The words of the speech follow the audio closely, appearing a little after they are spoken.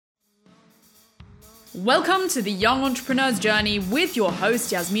Welcome to the Young Entrepreneur's Journey with your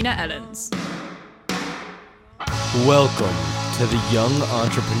host, Yasmina Ellens. Welcome to the Young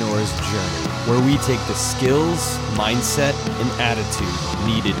Entrepreneur's Journey, where we take the skills, mindset, and attitude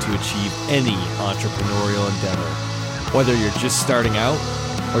needed to achieve any entrepreneurial endeavor, whether you're just starting out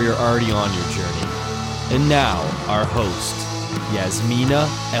or you're already on your journey. And now, our host, Yasmina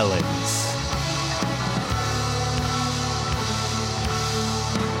Ellens.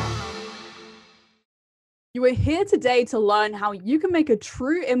 You are here today to learn how you can make a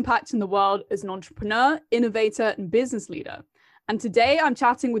true impact in the world as an entrepreneur, innovator, and business leader. And today I'm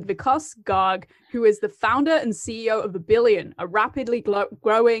chatting with Vikas Garg, who is the founder and CEO of A Billion, a rapidly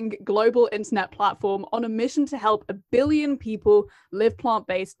growing global internet platform on a mission to help 1 billion people live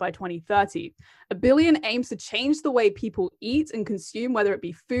plant-based by 2030. A Billion aims to change the way people eat and consume, whether it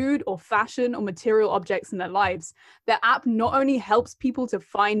be food or fashion or material objects in their lives. Their app not only helps people to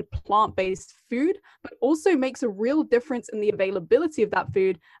find plant-based food, but also makes a real difference in the availability of that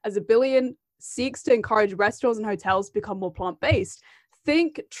food, as A Billion seeks to encourage restaurants and hotels to become more plant-based.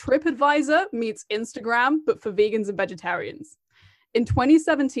 Think TripAdvisor meets Instagram, but for vegans and vegetarians. In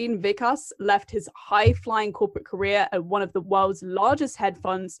 2017, Vikas left his high-flying corporate career at one of the world's largest hedge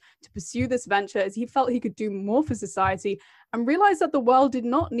funds to pursue this venture, as he felt he could do more for society and realized that the world did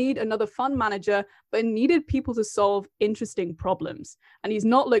not need another fund manager, but needed people to solve interesting problems. And he's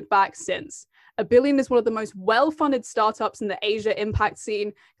not looked back since. A Billion is one of the most well-funded startups in the Asia impact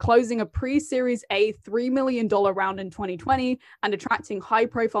scene, closing a pre-Series A $3 million round in 2020 and attracting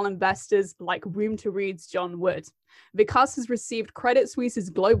high-profile investors like Room to Read's John Wood. Vikas has received Credit Suisse's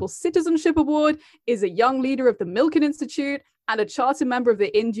Global Citizenship Award, is a young leader of the Milken Institute, and a charter member of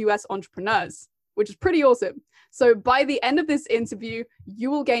the Ind-US Entrepreneurs, which is pretty awesome. So by the end of this interview,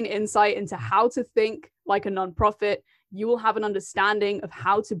 you will gain insight into how to think like a nonprofit. You will have an understanding of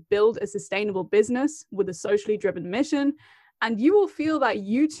how to build a sustainable business with a socially driven mission, and you will feel that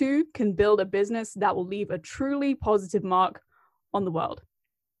you too can build a business that will leave a truly positive mark on the world.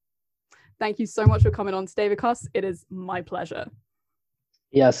 Thank you so much for coming on today, Vikas. It is my pleasure.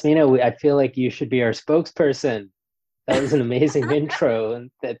 Yasmina, I feel like you should be our spokesperson. That was an amazing intro,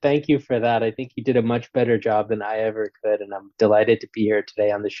 and thank you for that. I think you did a much better job than I ever could, and I'm delighted to be here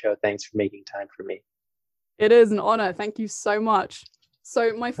today on the show. Thanks for making time for me. It is an honor. Thank you so much.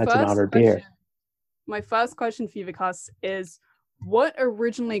 So my first question for you, Vikas, is what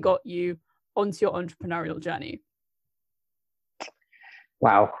originally got you onto your entrepreneurial journey?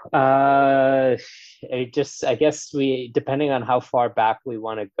 Wow. I guess depending on how far back we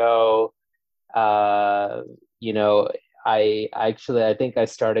want to go, I think I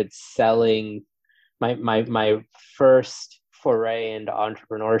started selling my first foray into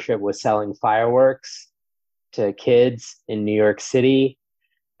entrepreneurship was selling fireworks to kids in New York City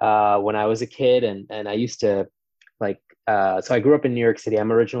when I was a kid. And I used to so I grew up in New York City.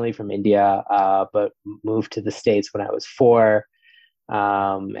 I'm originally from India, but moved to the States when I was 4.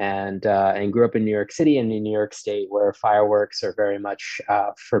 And grew up in New York City and in New York State, where fireworks are very much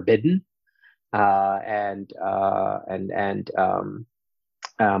forbidden. My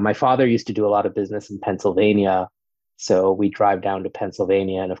father used to do a lot of business in Pennsylvania. So we drive down to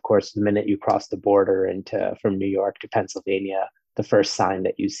Pennsylvania. And of course, the minute you cross the border from New York to Pennsylvania, the first sign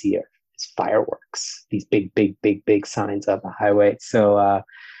that you see is fireworks, these big signs on the highway.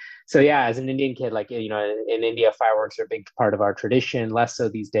 So yeah, as an Indian kid, in India, fireworks are a big part of our tradition, less so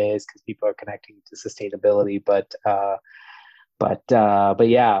these days because people are connecting to sustainability. But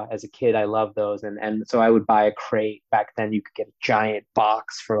yeah, as a kid, I loved those. And so I would buy a crate. Back then you could get a giant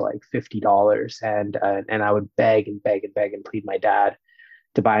box for like $50. And I would beg and plead my dad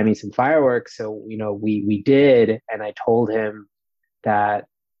to buy me some fireworks. So, we did. And I told him that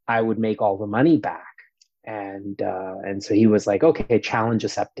I would make all the money back. And so he was like, okay, challenge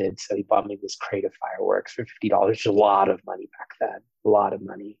accepted. So he bought me this crate of fireworks for $50, a lot of money back then, a lot of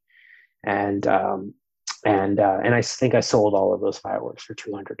money. And I think I sold all of those fireworks for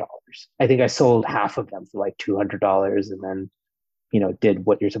 $200. I think I sold half of them for like $200, and then, did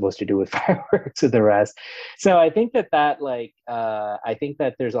what you're supposed to do with fireworks with the rest. So I think that I think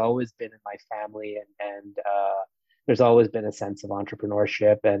that there's always been in my family, and there's always been a sense of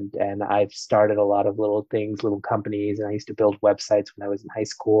entrepreneurship, and I've started a lot of little things, little companies, and I used to build websites when I was in high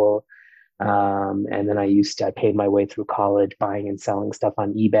school. And then I paid my way through college buying and selling stuff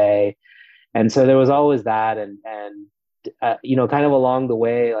on eBay. And so there was always that, and kind of along the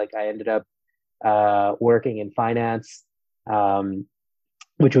way, like I ended up working in finance,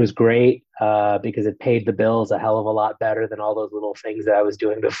 which was great because it paid the bills a hell of a lot better than all those little things that I was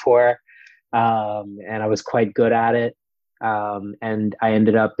doing before. And I was quite good at it. And I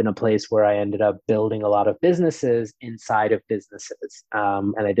ended up in a place where I ended up building a lot of businesses inside of businesses.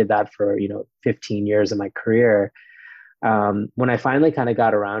 And I did that for, 15 years of my career. When I finally kind of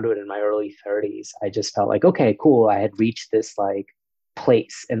got around to it in my early 30s, I just felt like, okay, cool. I had reached this like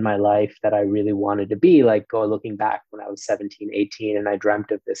place in my life that I really wanted to be, like looking back when I was 17, 18, and I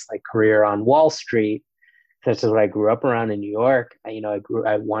dreamt of this like career on Wall Street. This is what I grew up around in New York.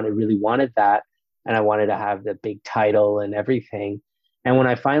 Really wanted that. And I wanted to have the big title and everything. And when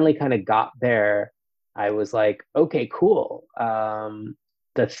I finally kind of got there, I was like, okay, cool.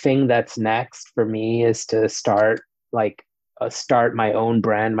 The thing that's next for me is to start my own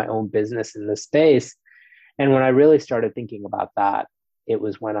brand, my own business in this space. And when I really started thinking about that, it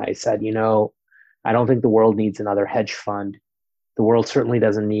was when I said, I don't think the world needs another hedge fund. The world certainly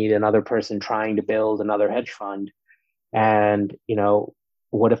doesn't need another person trying to build another hedge fund. And,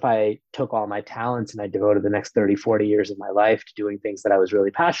 what if I took all my talents and I devoted the next 30, 40 years of my life to doing things that I was really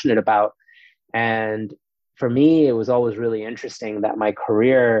passionate about? And for me, it was always really interesting that my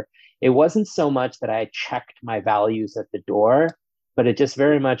career, it wasn't so much that I checked my values at the door, but it just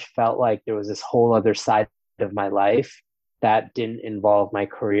very much felt like there was this whole other side of my life that didn't involve my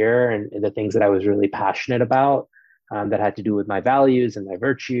career and the things that I was really passionate about, that had to do with my values and my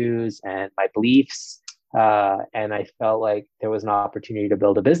virtues and my beliefs. And I felt like there was an opportunity to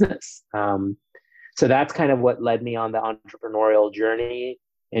build a business. So that's kind of what led me on the entrepreneurial journey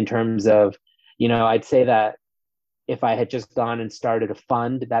in terms of, I'd say that if I had just gone and started a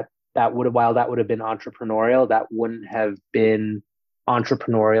fund, while that would have been entrepreneurial, that wouldn't have been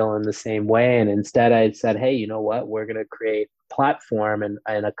entrepreneurial in the same way. And instead I said, hey, you know what, we're going to create a platform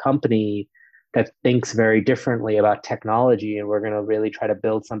and a company that thinks very differently about technology. And we're going to really try to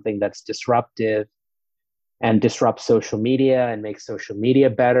build something that's disruptive and disrupt social media and make social media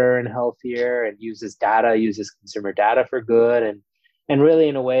better and healthier, and uses consumer data for good. And really,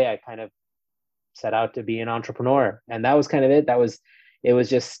 in a way, I kind of set out to be an entrepreneur. And that was kind of it. It was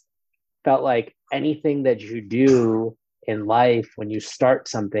just felt like anything that you do in life, when you start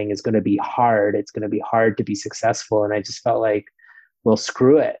something, is going to be hard. It's going to be hard to be successful. And I just felt like, well,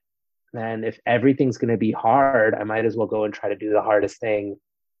 screw it. And if everything's going to be hard, I might as well go and try to do the hardest thing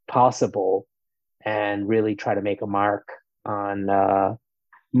possible and really try to make a mark on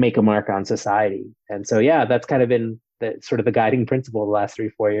society. And so, yeah, that's kind of been the sort of the guiding principle the last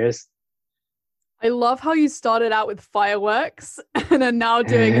 3-4 years. I love how you started out with fireworks and are now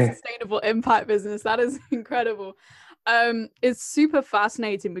doing a sustainable impact business. That is incredible. It's super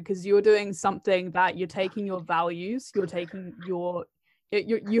fascinating because you're doing something that you're taking your values, you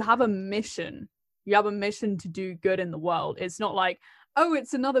have a mission. You have a mission to do good in the world. It's not like, oh,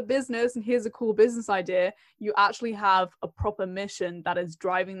 it's another business and here's a cool business idea. You actually have a proper mission that is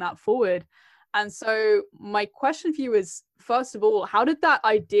driving that forward. And so my question for you is, first of all, how did that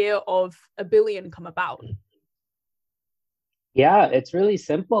idea of $1 billion come about? Yeah, it's really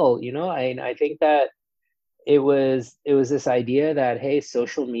simple. I think that it was this idea that, hey,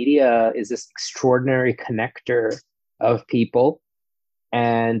 social media is this extraordinary connector of people,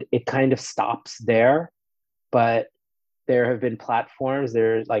 and it kind of stops there. But there have been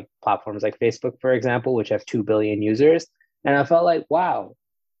there's like platforms like Facebook, for example, which have 2 billion users. And I felt like, wow,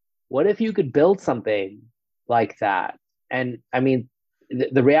 what if you could build something like that? And I mean,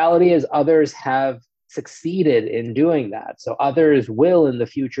 the reality is others have succeeded in doing that. So others will in the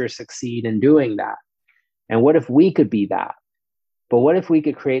future succeed in doing that. And what if we could be that? But what if we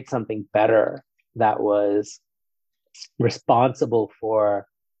could create something better that was responsible for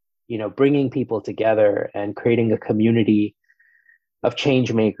bringing people together and creating a community of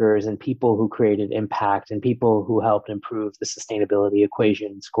change makers and people who created impact and people who helped improve the sustainability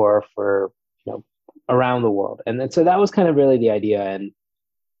equation score for, around the world. And then, so that was kind of really the idea.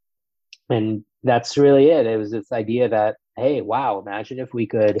 And that's really it. It was this idea that, hey, wow, imagine if we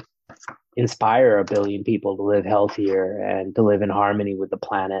could inspire 1 billion people to live healthier and to live in harmony with the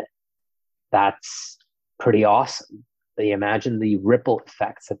planet. That's pretty awesome. Imagine the ripple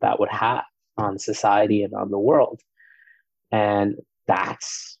effects that would have on society and on the world. And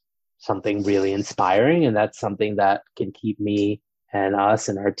that's something really inspiring. And that's something that can keep me and us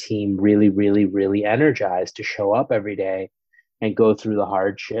and our team really, really, really energized to show up every day and go through the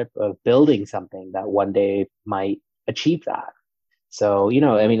hardship of building something that one day might achieve that. So,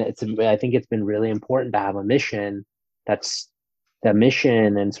 I think it's been really important to have a mission that's the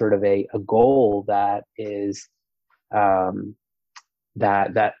mission and sort of a goal that is that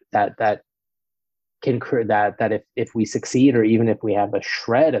can create that if we succeed, or even if we have a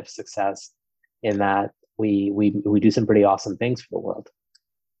shred of success in that, we do some pretty awesome things for the world.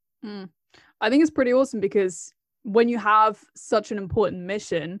 I think it's pretty awesome because when you have such an important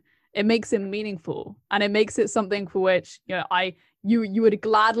mission, it makes it meaningful, and it makes it something for which, you would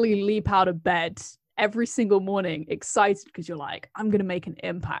gladly leap out of bed every single morning excited because you're like, I'm going to make an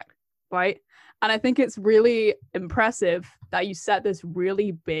impact, right? And I think it's really impressive that you set this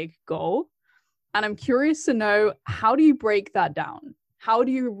really big goal. And I'm curious to know, how do you break that down? How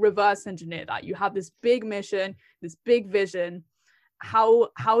do you reverse engineer that? You have this big mission, this big vision. How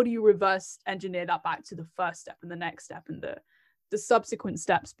do you reverse engineer that back to the first step and the next step and the subsequent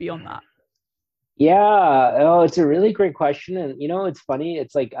steps beyond that? Yeah, oh, it's a really great question. And it's funny.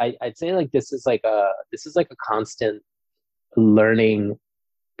 It's like I'd say like this is like a constant learning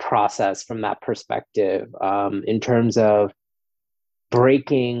process from that perspective, in terms of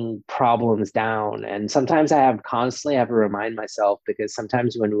breaking problems down. And sometimes I constantly have to remind myself, because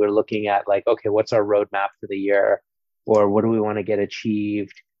sometimes when we're looking at like, okay, what's our roadmap for the year, or what do we want to get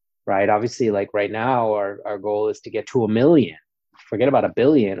achieved, right? Obviously, like right now, our goal is to get to 1 million. Forget about 1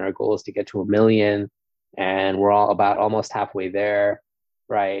 billion. Our goal is to get to 1 million, and we're all about almost halfway there,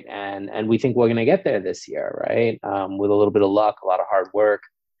 right? And we think we're going to get there this year, right? With a little bit of luck, a lot of hard work.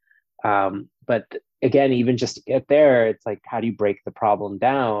 But again, even just to get there, it's like, how do you break the problem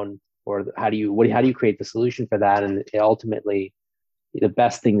down, or how do you create the solution for that? And ultimately, the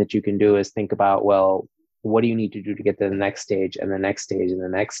best thing that you can do is think about, well, what do you need to do to get to the next stage and the next stage and the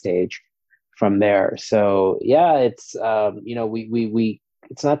next stage from there? So yeah, it's we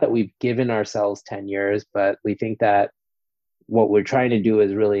it's not that we've given ourselves 10 years, but we think that what we're trying to do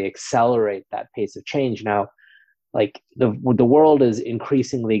is really accelerate that pace of change. Now, like the world is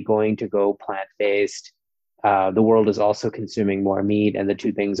increasingly going to go plant-based. The world is also consuming more meat, and the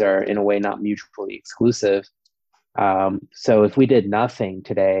two things are in a way not mutually exclusive. So if we did nothing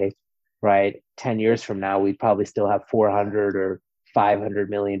today, right, 10 years from now, we'd probably still have 400 or 500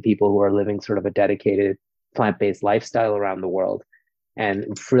 million people who are living sort of a dedicated plant-based lifestyle around the world.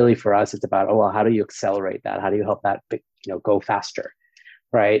 And really for us, it's about, oh, well, how do you accelerate that? How do you help that, go faster?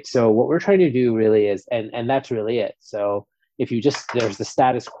 Right. So what we're trying to do really is, and that's really it. So if there's the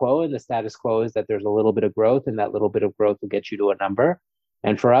status quo, and the status quo is that there's a little bit of growth, and that little bit of growth will get you to a number.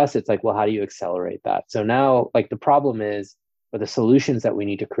 And for us, it's like, well, how do you accelerate that? So now, like, the problem is, or the solutions that we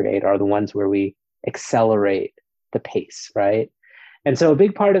need to create are the ones where we accelerate the pace, right? And so a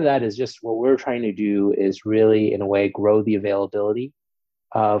big part of that is just what we're trying to do is really, in a way, grow the availability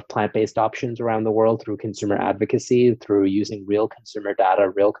of plant-based options around the world through consumer advocacy, through using real consumer data,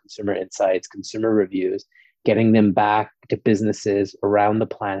 real consumer insights, consumer reviews, getting them back to businesses around the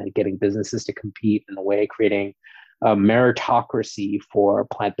planet, getting businesses to compete in a way, creating a meritocracy for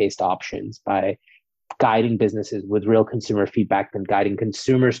plant-based options by guiding businesses with real consumer feedback and guiding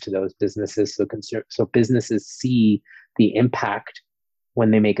consumers to those businesses, so businesses see the impact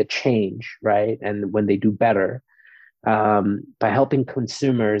when they make a change, right? And when they do better, by helping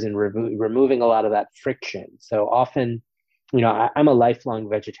consumers and removing a lot of that friction. So often, I'm a lifelong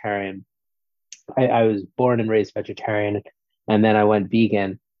vegetarian. I was born and raised vegetarian, and then I went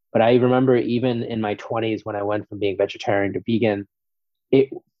vegan. But I remember even in my 20s, when I went from being vegetarian to vegan, it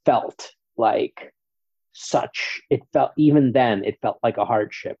felt like even then, it felt like a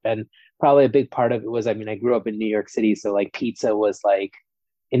hardship. And probably a big part of it was, I grew up in New York City, so like pizza was like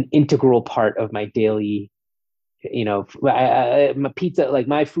an integral part of my daily, my pizza, like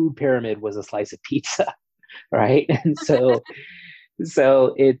my food pyramid was a slice of pizza, right? And so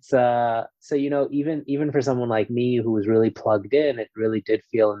it's even for someone like me who was really plugged in, it really did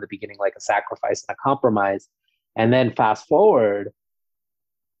feel in the beginning like a sacrifice and a compromise. And then fast forward,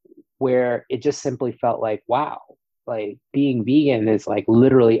 where it just simply felt like, wow, like being vegan is like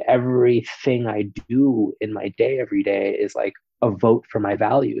literally everything I do in my day every day is like a vote for my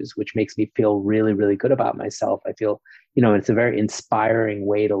values, which makes me feel really, really good about myself. I feel, it's a very inspiring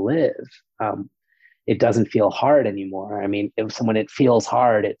way to live. It doesn't feel hard anymore. When it feels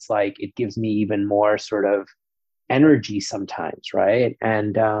hard, it's like it gives me even more sort of energy sometimes, right?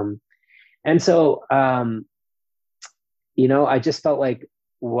 So I just felt like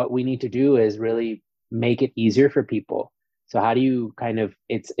what we need to do is really make it easier for people. So how do you how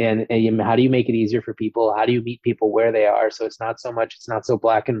do you make it easier for people? How do you meet people where they are? So it's not so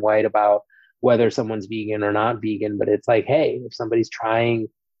black and white about whether someone's vegan or not vegan, but it's like, hey, if somebody's trying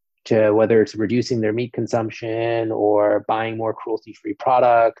to, whether it's reducing their meat consumption or buying more cruelty-free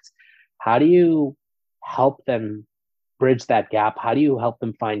products, how do you help them bridge that gap? How do you help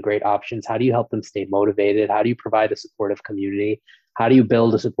them find great options? How do you help them stay motivated? How do you provide a supportive community? How do you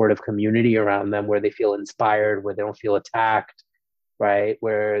build a supportive community around them where they feel inspired, where they don't feel attacked, right?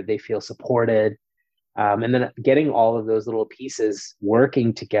 Where they feel supported. And then getting all of those little pieces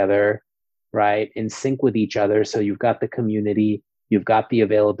working together right, in sync with each other. So you've got the community, you've got the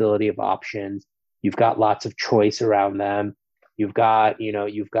availability of options, you've got lots of choice around them, you've got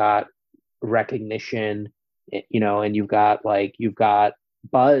recognition, and you've got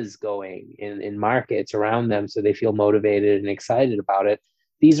buzz going in markets around them, so they feel motivated and excited about it.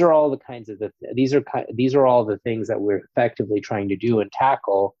 These are all the kinds of these are all the things that we're effectively trying to do and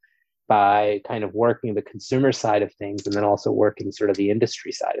tackle by kind of working the consumer side of things and then also working sort of the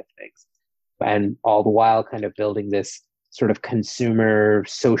industry side of things, and all the while kind of building this sort of consumer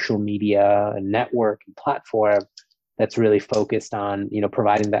social media and network and platform that's really focused on,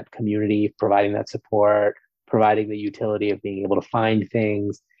 providing that community, providing that support, providing the utility of being able to find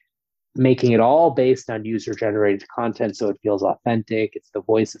things, making it all based on user generated content so it feels authentic. It's the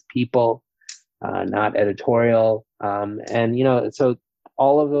voice of people, not editorial. So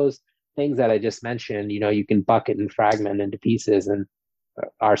all of those things that I just mentioned, you can bucket and fragment into pieces. And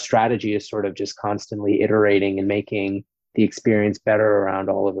our strategy is sort of just constantly iterating and making the experience better around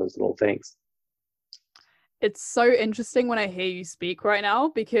all of those little things. It's so interesting when I hear you speak right now,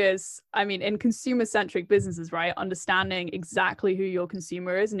 because I mean, in consumer-centric businesses, right, understanding exactly who your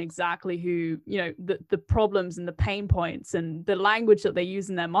consumer is and exactly who, the problems and the pain points and the language that they use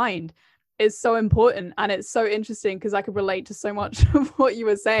in their mind is so important. And it's so interesting because I could relate to so much of what you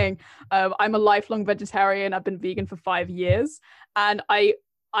were saying. I'm a lifelong vegetarian. I've been vegan for 5 years. And I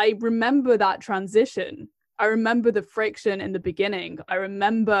remember that transition. I remember the friction in the beginning. I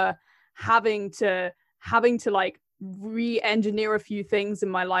remember having to like re-engineer a few things in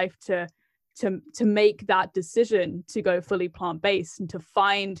my life to make that decision to go fully plant-based and to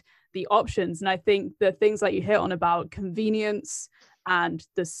find the options. And I think the things that you hit on about convenience and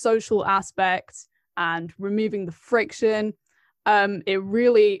the social aspect and removing the friction, it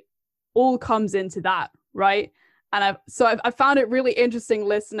really all comes into that, right? And I found it really interesting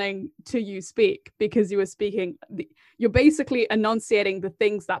listening to you speak, because you're basically enunciating the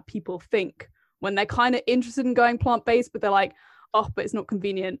things that people think when they're kind of interested in going plant-based, but they're like, oh, but it's not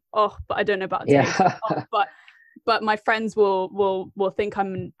convenient. Oh, but I don't know about taste. Yeah. Oh, but my friends will think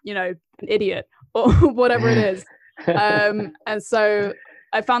I'm, an idiot or whatever it is. And so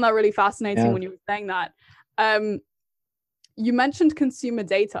I found that really fascinating when you were saying that. You mentioned consumer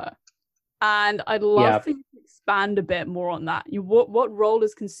data, and I'd love for you to expand a bit more on that. What role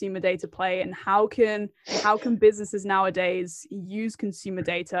does consumer data play, and how can businesses nowadays use consumer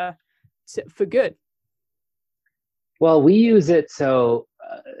data for good? Well, we use it. So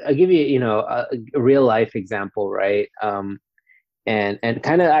I'll give you, a real life example, right? And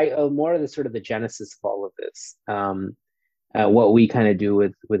kind of more of the sort of the genesis of all of this. What we kind of do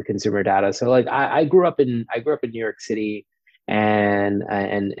with consumer data. So like I grew up in New York City, and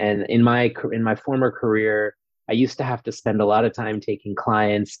in my former career, I used to have to spend a lot of time taking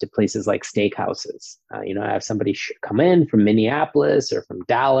clients to places like steakhouses. I have somebody come in from Minneapolis or from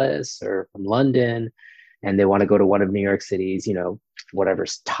Dallas or from London, and they want to go to one of New York City's,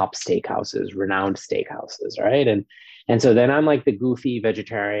 whatever's top steakhouses, renowned steakhouses, right? And so then I'm like the goofy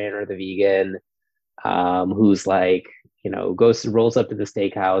vegetarian or the vegan, who's like, rolls up to the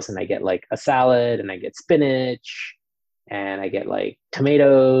steakhouse, and I get like a salad, and I get spinach, and I get like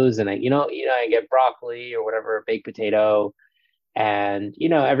tomatoes, and I get broccoli or whatever, baked potato. And,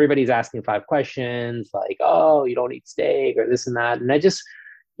 everybody's asking 5 questions like, oh, you don't eat steak or this and that. And I just,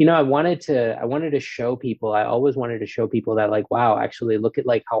 I wanted to show people, I always wanted to show people that like, wow, actually look at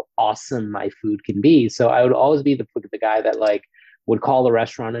like how awesome my food can be. So I would always be the guy that like would call the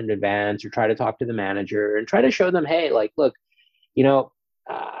restaurant in advance or try to talk to the manager and try to show them, hey, like, look,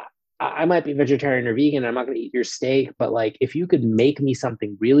 I might be vegetarian or vegan, I'm not going to eat your steak, but like if you could make me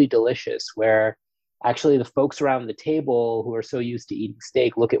something really delicious where actually the folks around the table who are so used to eating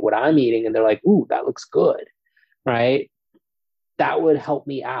steak look at what I'm eating and they're like, ooh, that looks good, right? That would help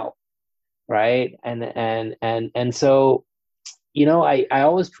me out, right? And so, I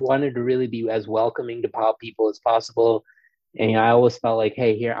always wanted to really be as welcoming to people as possible. And I always felt like,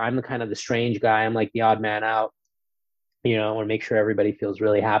 hey, here, I'm the kind of the strange guy. I'm like the odd man out. I want to make sure everybody feels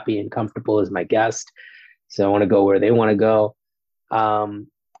really happy and comfortable as my guest. So I want to go where they want to go.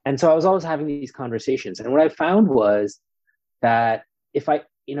 And so I was always having these conversations. And what I found was that if I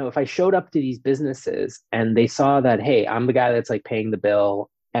showed up to these businesses and they saw that, hey, I'm the guy that's like paying the bill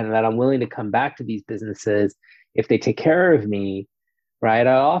and that I'm willing to come back to these businesses if they take care of me, right?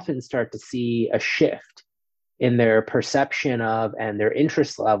 I often start to see a shift in their perception of and their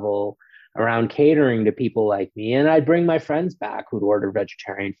interest level around catering to people like me. And I'd bring my friends back who'd order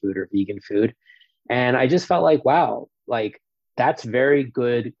vegetarian food or vegan food. And I just felt like, wow, like that's very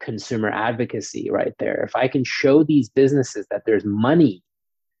good consumer advocacy right there. If I can show these businesses that there's money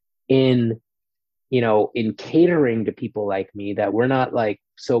in, in catering to people like me, that we're not like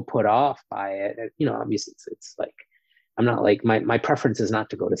so put off by it. Obviously it's like, I'm not like, my preference is not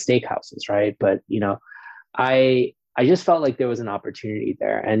to go to steakhouses, right? But, I just felt like there was an opportunity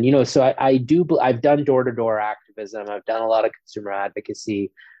there. And, so I've done door-to-door activism. I've done a lot of consumer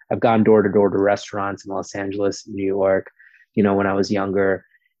advocacy. I've gone door-to-door to restaurants in Los Angeles, New York, when I was younger.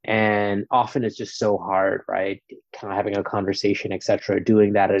 And often it's just so hard, right? Kind of having a conversation, et cetera,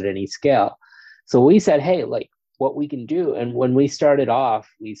 doing that at any scale. So we said, hey, like what we can do. And when we started off,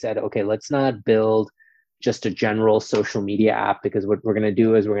 we said, okay, let's not build just a general social media app, because what we're going to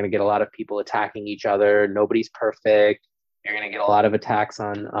do is we're going to get a lot of people attacking each other. Nobody's perfect. You're going to get a lot of attacks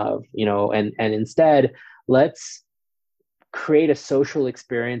on, and instead let's create a social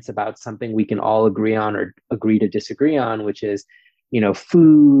experience about something we can all agree on or agree to disagree on, which is,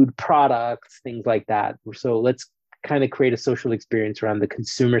 food, products, things like that. So let's kind of create a social experience around the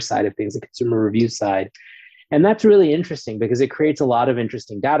consumer side of things, the consumer review side. And that's really interesting because it creates a lot of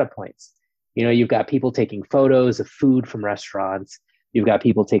interesting data points. You've got people taking photos of food from restaurants. You've got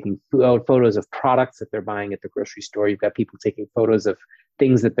people taking photos of products that they're buying at the grocery store. You've got people taking photos of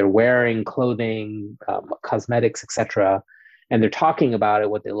things that they're wearing, clothing, cosmetics, etc. And they're talking about it,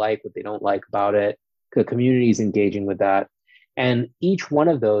 what they like, what they don't like about it. The community is engaging with that. And each one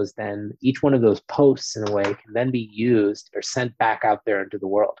of those posts in a way can then be used or sent back out there into the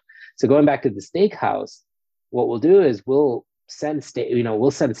world. So going back to the steakhouse, what we'll do is we'll send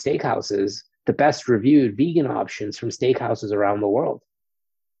steakhouses the best reviewed vegan options from steakhouses around the world.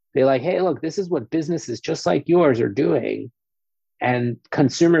 They're like, hey, look, this is what businesses just like yours are doing, and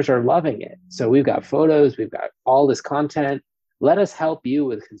consumers are loving it. So we've got photos, we've got all this content. Let us help you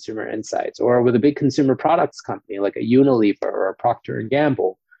with consumer insights. Or with a big consumer products company like a Unilever or a Procter and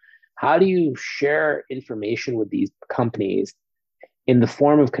Gamble, how do you share information with these companies in the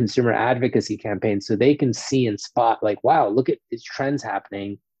form of consumer advocacy campaigns so they can see and spot like, wow, look at these trends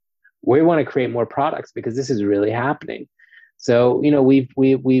happening. We want to create more products because this is really happening. So,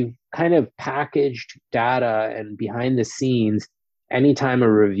 we've kind of packaged data, and behind the scenes, anytime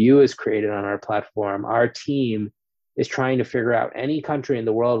a review is created on our platform, our team is trying to figure out any country in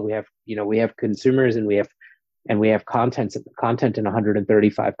the world. We have consumers and we have content in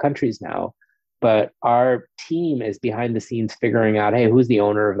 135 countries now. But our team is behind the scenes figuring out, hey, who's the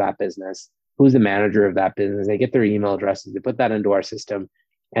owner of that business? Who's the manager of that business? They get their email addresses, they put that into our system.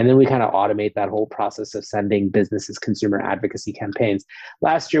 And then we kind of automate that whole process of sending businesses consumer advocacy campaigns.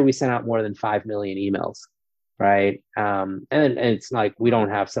 Last year, we sent out more than 5 million emails, right? And it's like we don't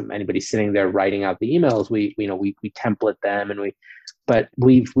have anybody sitting there writing out the emails. We template them, but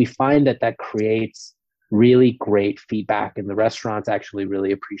we find that creates really great feedback, and the restaurants actually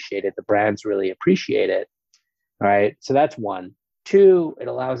really appreciate it. The brands really appreciate it. All right. So that's one. Two, it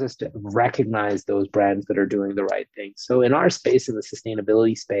allows us to recognize those brands that are doing the right thing. So in our space, in the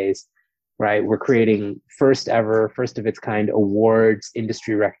sustainability space, right, we're creating first of its kind awards,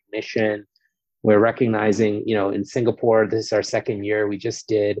 industry recognition. We're recognizing, in Singapore, this is our second year. We just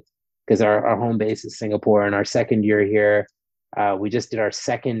did, because our home base is Singapore, and our second year here, we just did our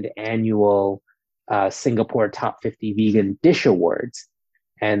second annual Singapore Top 50 Vegan Dish Awards.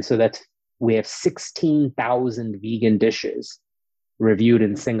 And so we have 16,000 vegan dishes reviewed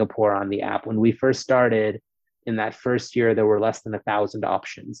in Singapore on the app. When we first started, in that first year, there were less than 1,000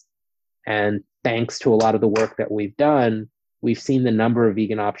 options. And thanks to a lot of the work that we've done, we've seen the number of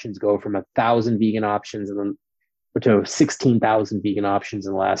vegan options go from 1,000 vegan options to 16,000 vegan options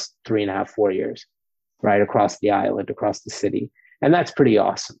in the last 3.5, 4 years, right, across the island, across the city. And that's pretty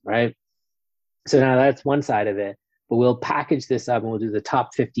awesome, right? So now that's one side of it, but we'll package this up and we'll do the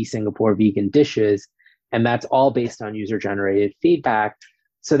top 50 Singapore vegan dishes. And that's all based on user-generated feedback.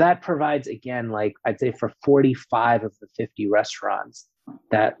 So that provides, again, like I'd say for 45 of the 50 restaurants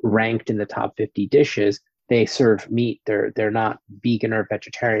that ranked in the top 50 dishes, they serve meat. They're not vegan or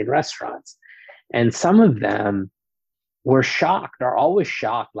vegetarian restaurants. And some of them were shocked. They're always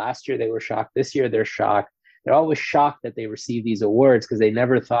shocked. Last year they were shocked. This year they're shocked. They're always shocked that they receive these awards because they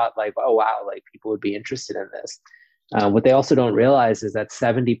never thought like, oh, wow, like people would be interested in this. What they also don't realize is that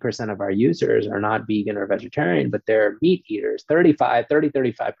 70% of our users are not vegan or vegetarian, but they're meat eaters. 35%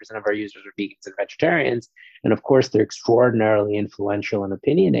 of our users are vegans and vegetarians. And of course, they're extraordinarily influential and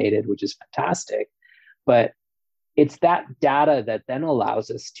opinionated, which is fantastic. But it's that data that then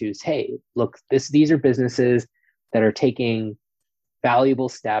allows us to say, hey, look, these are businesses that are taking valuable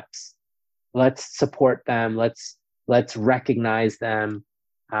steps. Let's support them. Let's recognize them.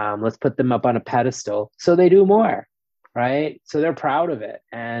 Let's put them up on a pedestal so they do more. right? So they're proud of it.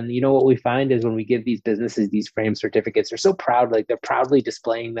 And you know what we find is when we give these businesses these frame certificates, they're so proud, like they're proudly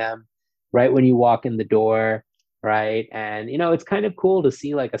displaying them right when you walk in the door, right? And you know, it's kind of cool to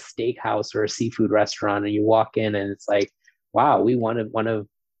see like a steakhouse or a seafood restaurant and you walk in and it's like, wow, we wanted one of,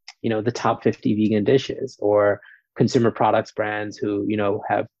 you know, the top 50 vegan dishes, or consumer products brands who, you know,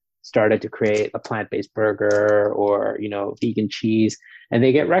 have started to create a plant-based burger or, you know, vegan cheese, and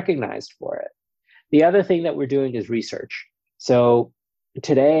they get recognized for it. The other thing that we're doing is research. So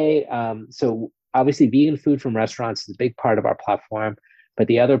today, so obviously vegan food from restaurants is a big part of our platform, but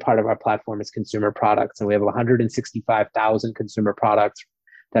the other part of our platform is consumer products. And we have 165,000 consumer products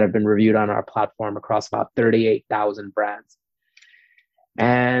that have been reviewed on our platform across about 38,000 brands.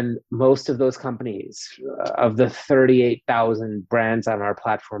 And most of those companies, of the 38,000 brands on our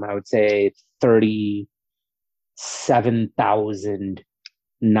platform, I would say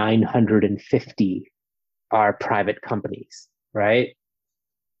 37,950 are private companies, right?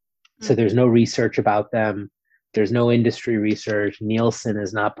 Mm-hmm. So there's no research about them. There's no industry research. Nielsen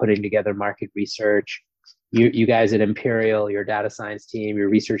is not putting together market research. You guys at Imperial, your data science team, your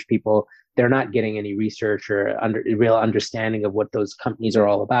research people, they're not getting any research or real understanding of what those companies are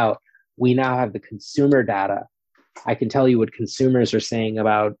all about. We now have the consumer data. I can tell you what consumers are saying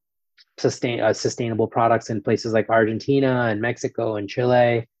about sustainable products in places like Argentina and Mexico and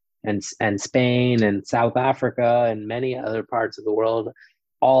Chile and Spain and South Africa and many other parts of the world,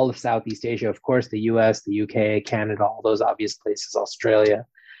 all of Southeast Asia, of course, the US, the UK, Canada, all those obvious places, Australia.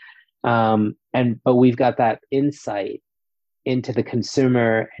 But we've got that insight into the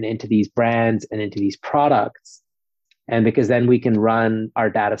consumer and into these brands and into these products. And because then we can run our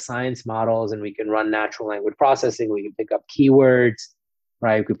data science models and we can run natural language processing, we can pick up keywords,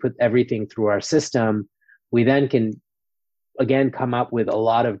 right? We put everything through our system. We then can, again, come up with a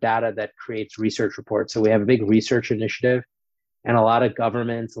lot of data that creates research reports. So we have a big research initiative, and a lot of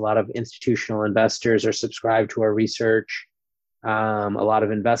governments, a lot of institutional investors are subscribed to our research, a lot of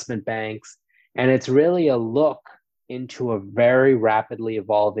investment banks. And it's really a look into a very rapidly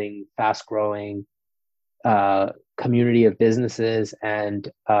evolving, fast-growing community of businesses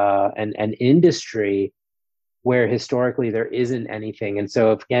and industry where historically there isn't anything. And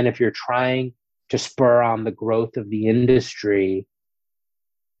so if you're trying to spur on the growth of the industry,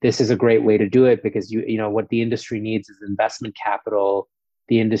 this is a great way to do it, because you know what the industry needs is investment capital.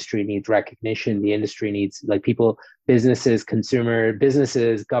 The industry needs recognition. The industry needs, like, people, businesses,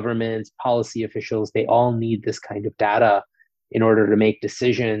 governments, policy officials, they all need this kind of data in order to make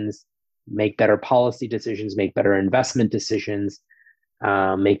decisions, make better policy decisions, make better investment decisions,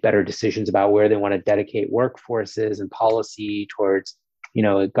 make better decisions about where they want to dedicate workforces and policy towards, you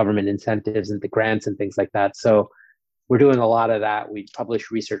know, government incentives and the grants and things like that. So we're doing a lot of that. We publish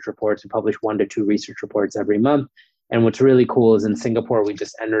research reports. We publish 1 to 2 research reports every month. And what's really cool is in Singapore, we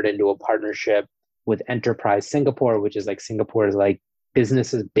just entered into a partnership with Enterprise Singapore, which is like Singapore's like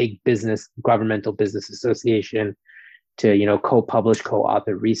businesses, big business, governmental business association, to, you know, co-publish,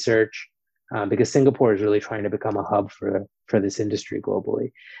 co-author research, because Singapore is really trying to become a hub for this industry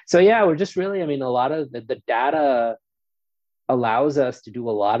globally. So yeah, we're just really, I mean, a lot of the data allows us to do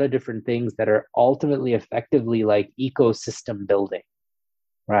a lot of different things that are ultimately effectively like ecosystem building,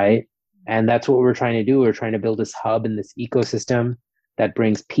 right? And that's what we're trying to do. We're trying to build this hub in this ecosystem that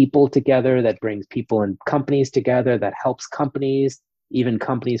brings people together, that brings people and companies together, that helps companies, even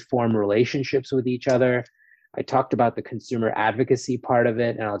companies, form relationships with each other. I talked about the consumer advocacy part of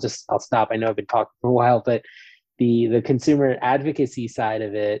it, and I'll stop. I know I've been talking for a while, but the consumer advocacy side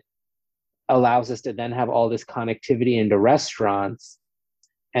of it allows us to then have all this connectivity into restaurants.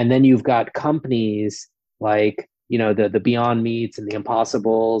 And then you've got companies like, you know, the Beyond Meats and the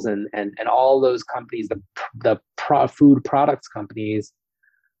Impossibles and all those companies, the food products companies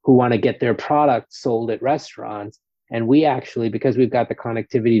who want to get their products sold at restaurants. And we actually, because we've got the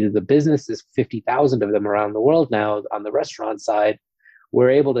connectivity to the businesses, 50,000 of them around the world now on the restaurant side, we're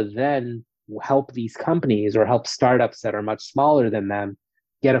able to then help these companies or help startups that are much smaller than them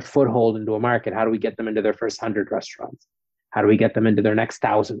get a foothold into a market. How do we get them into their first 100 restaurants? How do we get them into their next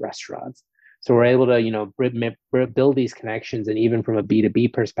 1,000 restaurants? So we're able to, you know, build these connections. And even from a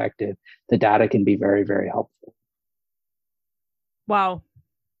B2B perspective, the data can be very, very helpful. Wow.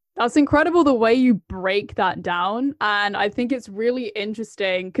 That's incredible the way you break that down. And I think it's really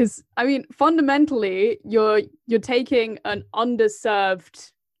interesting because, I mean, fundamentally, you're taking an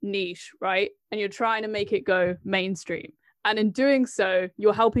underserved niche, right? And you're trying to make it go mainstream. And in doing so,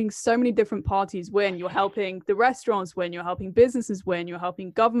 you're helping so many different parties win. You're helping the restaurants win. You're helping businesses win. You're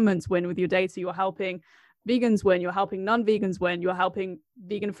helping governments win with your data. You're helping vegans win. You're helping non-vegans win. You're helping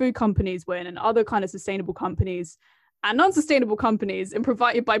vegan food companies win and other kind of sustainable companies. and non-sustainable companies and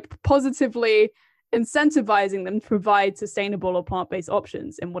provide by positively incentivizing them to provide sustainable or plant-based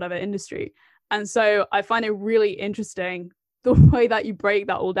options in whatever industry. And so I find it really interesting the way that you break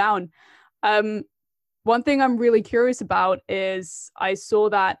that all down. One thing I'm really curious about is I saw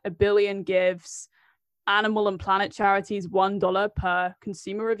that A Billion gives animal and planet charities $1 per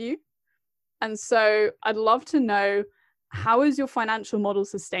consumer review. And so I'd love to know, how is your financial model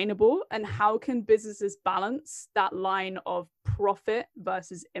sustainable, and how can businesses balance that line of profit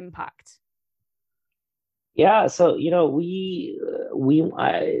versus impact? Yeah, so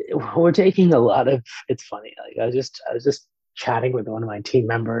we're taking a lot of. It's funny. Like I was just chatting with one of my team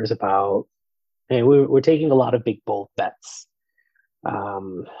members about, and we're taking a lot of big bold bets.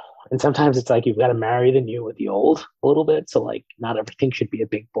 And sometimes it's like you've got to marry the new with the old a little bit. So like not everything should be a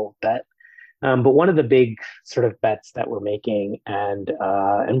big bold bet. But one of the big sort of bets that we're making, and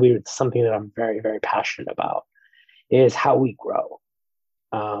something that I'm very, very passionate about, is how we grow,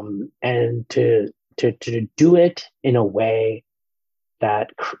 and to do it in a way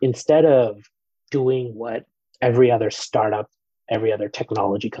that instead of doing what every other startup, every other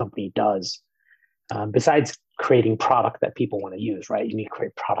technology company does, besides creating product that people want to use, right? You need to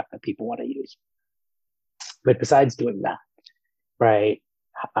create product that people want to use. But besides doing that, right?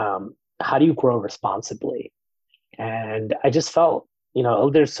 How do you grow responsibly? And I just felt,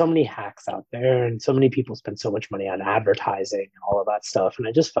 there's so many hacks out there, and so many people spend so much money on advertising and all of that stuff. And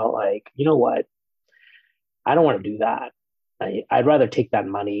I just felt like, you know what? I don't want to do that. I'd rather take that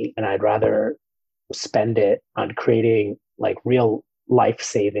money and I'd rather spend it on creating like real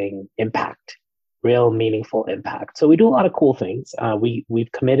life-saving impact, real meaningful impact. So we do a lot of cool things.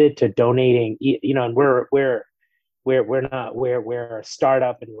 We've committed to donating, and we're a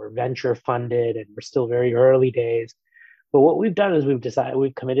startup and we're venture funded and we're still very early days. But what we've done is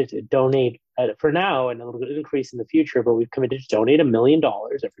we've committed to donate for now, and it'll increase in the future, but we've committed to donate $1 million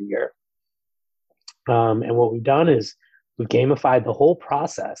every year. And what we've done is we've gamified the whole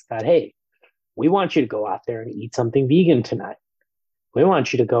process that, hey, we want you to go out there and eat something vegan tonight. We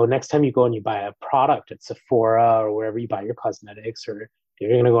want you to go, next time you go and you buy a product at Sephora or wherever you buy your cosmetics, or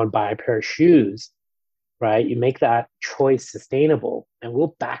you're going to go and buy a pair of shoes, right? You make that choice sustainable and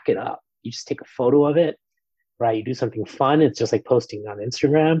we'll back it up. You just take a photo of it, right? You do something fun. It's just like posting on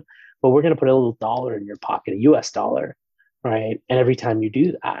Instagram, but we're going to put a little dollar in your pocket, a US dollar, right? And every time you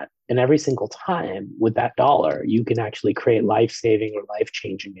do that, and every single time with that dollar, you can actually create life-saving or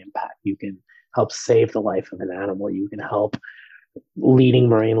life-changing impact. You can help save the life of an animal. You can help leading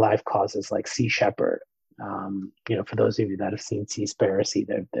marine life causes like Sea Shepherd. For those of you that have seen Seaspiracy,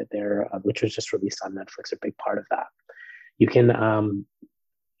 they're which was just released on Netflix, a big part of that. You can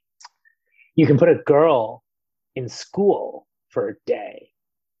put a girl in school for a day.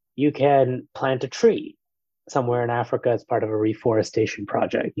 You can plant a tree somewhere in Africa as part of a reforestation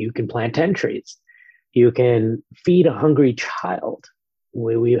project. You can plant 10 trees. You can feed a hungry child.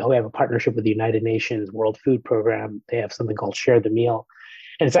 We have a partnership with the United Nations World Food Program. They have something called Share the Meal.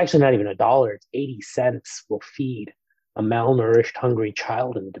 And it's actually not even $1. It's 80 cents will feed a malnourished, hungry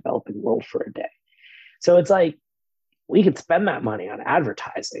child in the developing world for a day. So it's like we could spend that money on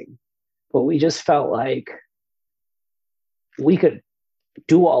advertising, but we just felt like we could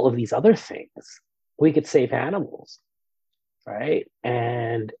do all of these other things. We could save animals, right?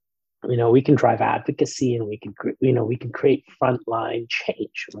 And we can drive advocacy, and we can create frontline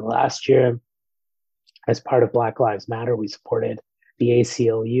change. Last year, as part of Black Lives Matter, we supported the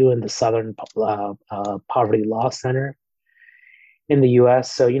ACLU and the Southern Poverty Law Center in the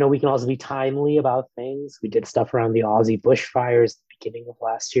US. So, we can also be timely about things. We did stuff around the Aussie bushfires at the beginning of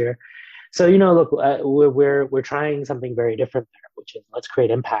last year. So, look, we're trying something very different there, which is let's create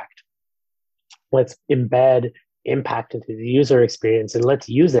impact. Let's embed impact into the user experience, and let's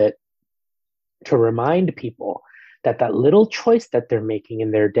use it to remind people that that little choice that they're making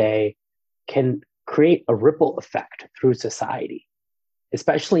in their day can create a ripple effect through society.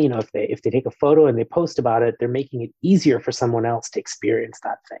 Especially, if they take a photo and they post about it, they're making it easier for someone else to experience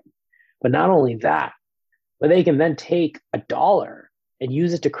that thing. But not only that, but they can then take $1 and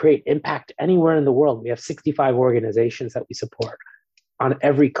use it to create impact anywhere in the world. We have 65 organizations that we support on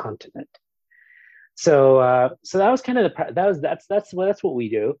every continent. So that was kind of that's what we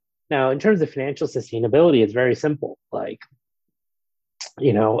do. Now, in terms of financial sustainability, it's very simple. Like,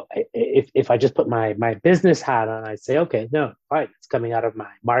 if I just put my business hat on, I say, okay, no, fine, it's coming out of my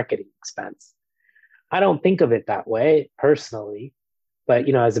marketing expense. I don't think of it that way personally, but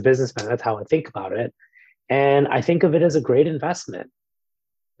as a businessman, that's how I think about it. And I think of it as a great investment,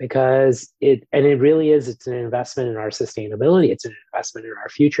 because it really is, it's an investment in our sustainability, it's an investment in our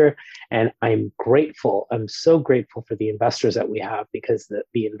future. And I'm so grateful for the investors that we have, because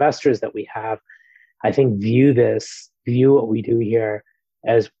the investors that we have, I think, view what we do here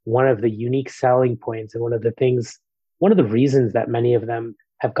as one of the unique selling points, and one of the reasons that many of them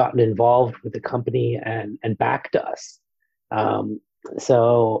have gotten involved with the company and backed us. We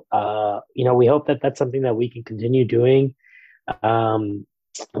hope that that's something that we can continue doing.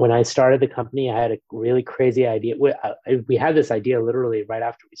 When I started the company, I had a really crazy idea. We had this idea literally right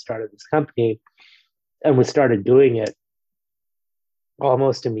after we started this company, and we started doing it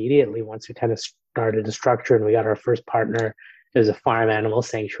almost immediately once we kind of started to structure, and we got our first partner. There's a farm animal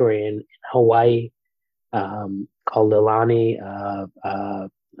sanctuary in Hawaii, called Lilani.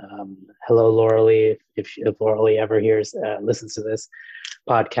 Hello, Laurelie. If Laurelie ever listens to this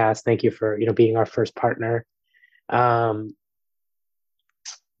podcast, thank you for being our first partner.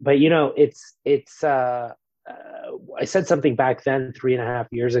 But I said something back then 3.5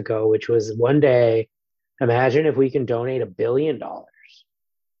 years ago, which was, one day, imagine if we can donate $1 billion.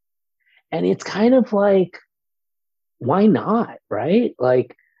 And it's kind of like, why not, right?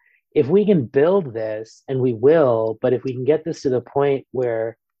 Like, if we can build this, and we will, but if we can get this to the point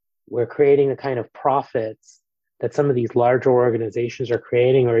where we're creating the kind of profits that some of these larger organizations are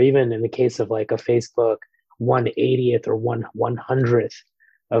creating, or even in the case of like a Facebook, 1/80th or 1/100th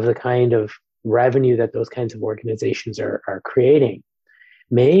of the kind of revenue that those kinds of organizations are creating,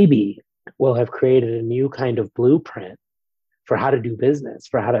 maybe we'll have created a new kind of blueprint for how to do business,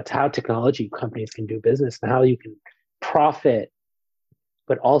 for how technology companies can do business, and how you can profit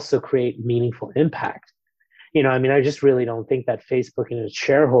but also create meaningful impact. I just really don't think that Facebook and its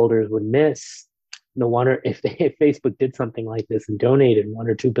shareholders would miss the wonder if Facebook did something like this and donated $1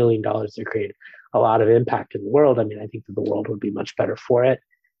 or $2 billion to create a lot of impact in the world. I think that the world would be much better for it.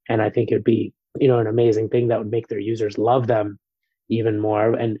 And I think it'd be, an amazing thing that would make their users love them even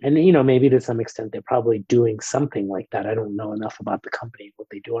more. And maybe to some extent, they're probably doing something like that. I don't know enough about the company and what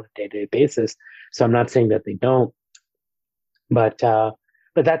they do on a day-to-day basis, so I'm not saying that they don't. But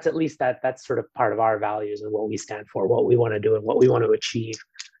that's at least that's sort of part of our values and what we stand for, what we want to do and what we want to achieve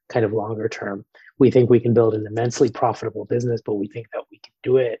kind of longer term. We think we can build an immensely profitable business, but we think that we can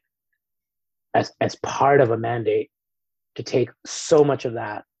do it as part of a mandate to take so much of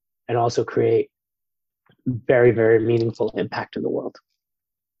that and also create very, very meaningful impact in the world.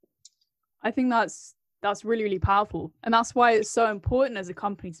 I think that's really, really powerful. And that's why it's so important as a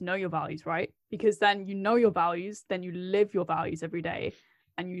company to know your values, right? Because then you know your values, then you live your values every day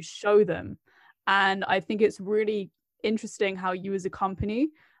and you show them. And I think it's really interesting how you as a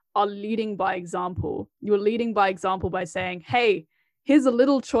company are leading by example. You're leading by example by saying, hey, here's a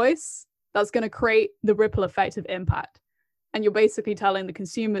little choice that's going to create the ripple effect of impact. And you're basically telling the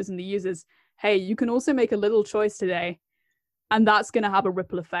consumers and the users, hey, you can also make a little choice today, and that's going to have a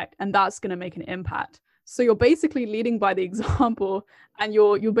ripple effect, and that's going to make an impact. So you're basically leading by the example, and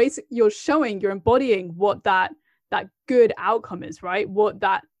you're embodying what that good outcome is, right?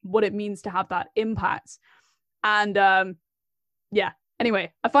 What it means to have that impact. And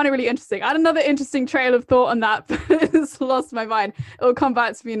anyway, I find it really interesting. I had another interesting trail of thought on that, but it's lost my mind. It'll come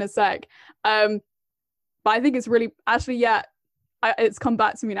back to me in a sec. But I think it's really, it's come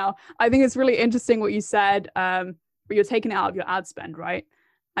back to me now. I think it's really interesting what you said, but you're taking it out of your ad spend, right?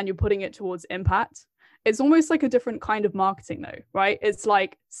 And you're putting it towards impact. It's almost like a different kind of marketing though, right? It's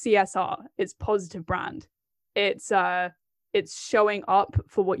like CSR, it's positive brand. It's showing up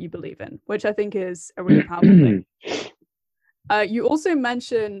for what you believe in, which I think is a really powerful thing. You also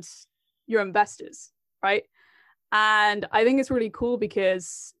mentioned your investors, right? And I think it's really cool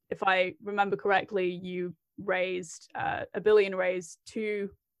because if I remember correctly, you raised $1 billion, raised $2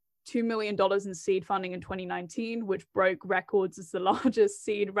 million in seed funding in 2019, which broke records as the largest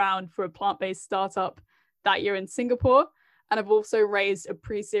seed round for a plant-based startup that year in Singapore. And I've also raised a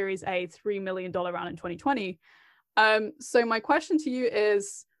pre-series A $3 million round in 2020. So my question to you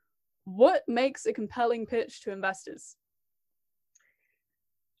is, what makes a compelling pitch to investors?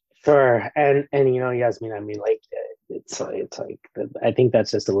 Sure. And Yasmin, it's like I think that's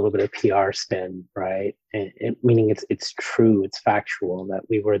just a little bit of PR spin, right? Meaning it's true, it's factual that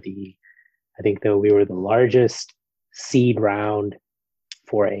we were the largest seed round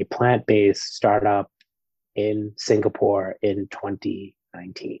for a plant-based startup in Singapore in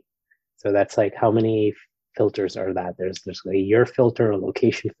 2019. So that's like, how many filters are that? There's a year filter, a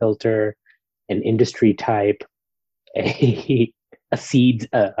location filter, an industry type, a seed,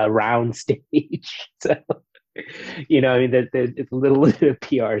 a round stage. So, that it's a little bit of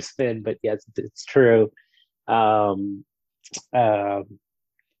PR spin, but yes, it's true.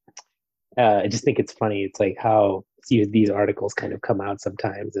 I just think it's funny. It's like how these articles kind of come out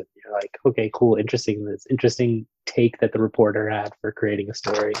sometimes, and you're like, okay, cool, interesting. This interesting take that the reporter had for creating a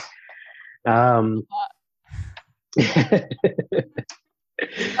story. Um, I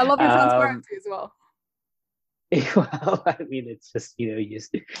love your um, transparency as well. well, I mean, it's just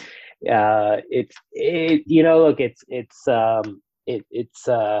look,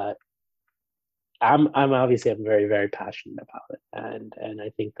 I'm obviously I'm very very passionate about it, and I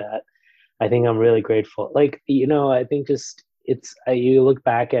think I'm really grateful. Like, I think just you look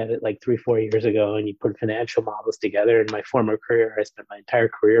back at it like 3 4 years ago, and you put financial models together. In my former career, I spent my entire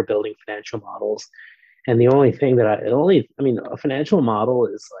career building financial models, and the only thing that I mean, a financial model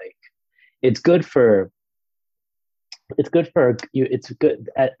is like it's good for it's good for you. It's good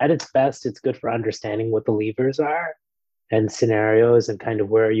at its best. It's good for understanding what the levers are and scenarios and kind of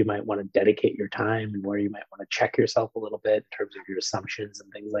where you might want to dedicate your time and where you might want to check yourself a little bit in terms of your assumptions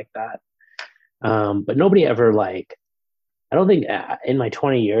and things like that. But nobody ever like, I don't think in my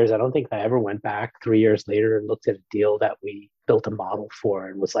 20 years, I don't think I ever went back 3 years later and looked at a deal that we built a model for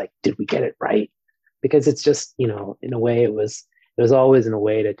and was like, did we get it right? Because it's just, in a way it was always in a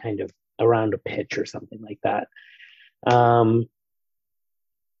way to kind of around a pitch or something like that. Um,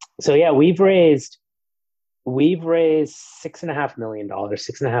 so yeah, we've raised $6.5 million,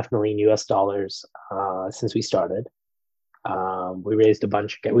 6.5 million US dollars since we started. We raised a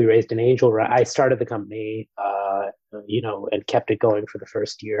bunch. We raised an angel. I started the company, and kept it going for the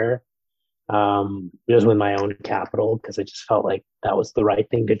first year. It was with my own capital because I just felt like that was the right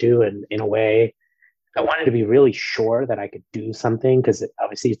thing to do. And in a way, I wanted to be really sure that I could do something because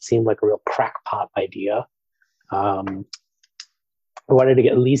obviously it seemed like a real crackpot idea. Um, I wanted to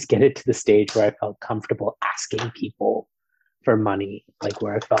at least get it to the stage where I felt comfortable asking people for money, like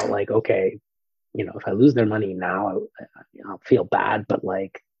where I felt like, okay, if I lose their money now, I'll feel bad, but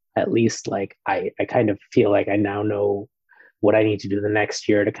like at least like I kind of feel like I now know what I need to do the next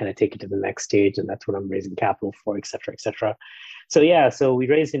year to kind of take it to the next stage, and that's what I'm raising capital for, et cetera, et cetera. So yeah, so we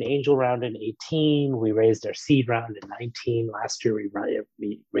raised an angel round in 18. We raised our seed round in 19. Last year we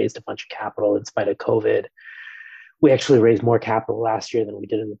raised a bunch of capital in spite of COVID. We actually raised more capital last year than we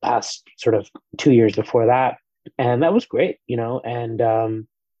did in the past sort of 2 years before that, and that was great, and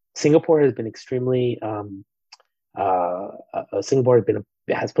Singapore has been extremely Singapore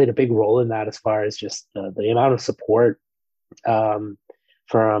has played a big role in that as far as just the amount of support um,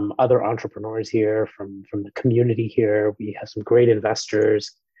 from other entrepreneurs here, from the community here. We have some great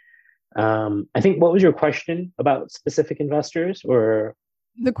investors. I think, what was your question about specific investors, or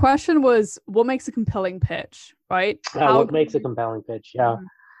The question was, what makes a compelling pitch, right? How what can makes a you... compelling pitch? Yeah.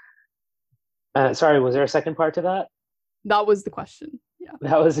 Sorry, was there a second part to that? That was the question. Yeah.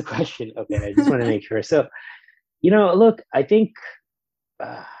 That was the question. Okay, I just want to make sure. So, look, I think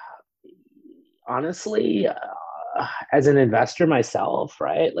uh, honestly, as an investor myself,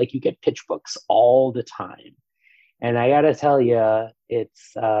 right? Like you get pitch books all the time. And I got to tell you,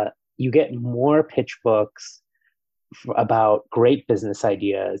 you get more pitch books about great business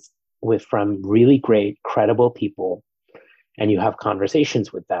ideas from really great, credible people, and you have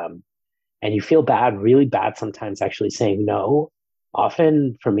conversations with them, and you feel bad, really bad sometimes, actually saying no.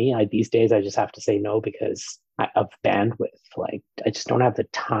 Often for me, these days I just have to say no because of bandwidth. Like I just don't have the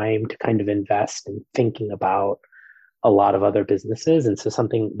time to kind of invest in thinking about a lot of other businesses, and so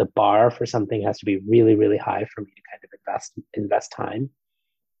the bar for something has to be really really high for me to kind of invest time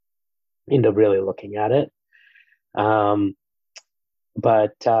into really looking at it. um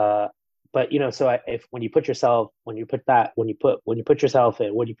but so if when you put yourself when you put that when you put yourself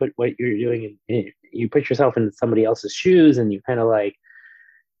in when you put what you're doing you put yourself in somebody else's shoes, and you kind of like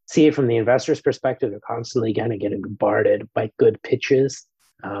see it from the investor's perspective. They're constantly kind of getting bombarded by good pitches.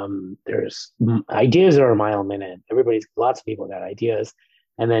 There's ideas are a mile a minute. Lots of people got ideas,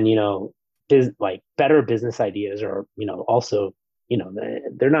 and then like better business ideas are also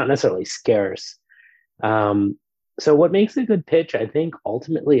they're not necessarily scarce. Um, so what makes a good pitch? I think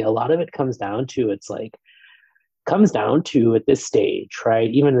ultimately a lot of it comes down to at this stage, right?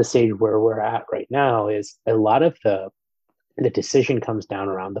 Even the stage where we're at right now is a lot of the decision comes down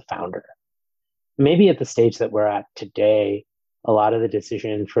around the founder. Maybe at the stage that we're at today, a lot of the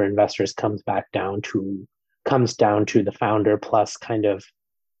decision for investors comes down to the founder plus kind of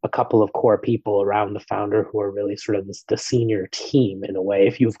a couple of core people around the founder who are really sort of the senior team in a way,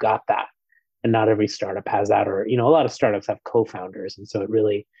 if you've got that. And not every startup has that, or a lot of startups have co-founders, and so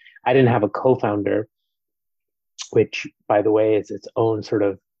I didn't have a co-founder, which by the way is its own sort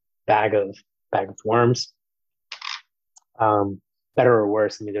of bag of worms. Better or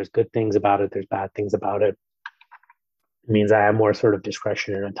worse, I mean, there's good things about it, there's bad things about it. It means I have more sort of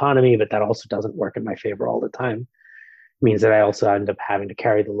discretion and autonomy, but that also doesn't work in my favor all the time. It means that I also end up having to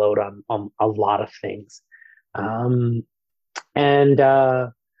carry the load on a lot of things. Um, and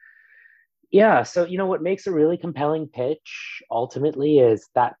Yeah, so what makes a really compelling pitch ultimately is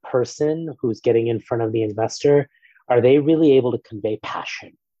that person who's getting in front of the investor, are they really able to convey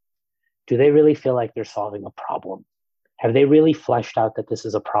passion? Do they really feel like they're solving a problem? Have they really fleshed out that this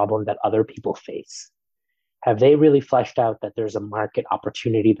is a problem that other people face? Have they really fleshed out that there's a market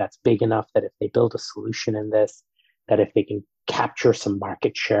opportunity that's big enough that if they build a solution in this, that if they can capture some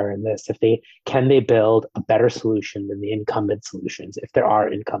market share in this, can they build a better solution than the incumbent solutions, if there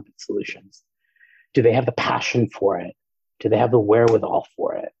are incumbent solutions? Do they have the passion for it? Do they have the wherewithal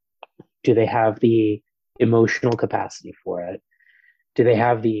for it? Do they have the emotional capacity for it? Do they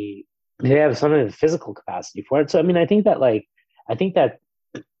have some of the physical capacity for it? So I mean, I think that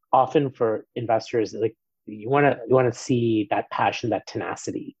often for investors, like you want to see that passion, that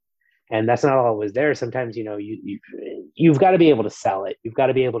tenacity, and that's not always there. Sometimes you've got to be able to sell it. You've got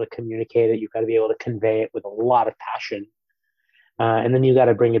to be able to communicate it. You've got to be able to convey it with a lot of passion. And then you got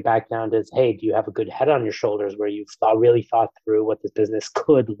to bring it back down to, hey, do you have a good head on your shoulders where you've really thought through what this business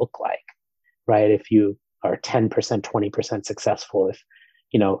could look like, right? If you are 10%, 20% successful, if,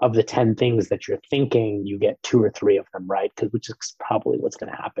 of the 10 things that you're thinking, you get 2 or 3 of them right, which is probably what's going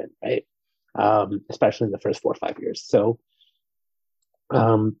to happen, right? Especially in the first 4 or 5 years. So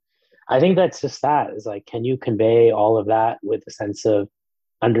I think that's just that, is like, can you convey all of that with a sense of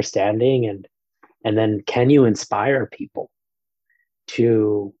understanding, and then can you inspire people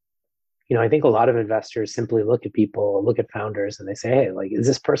to, I think a lot of investors simply look at founders and they say, hey, like, is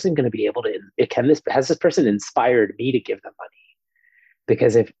this person going to be able to, has this person inspired me to give them money?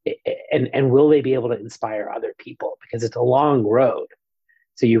 Because and will they be able to inspire other people? Because it's a long road.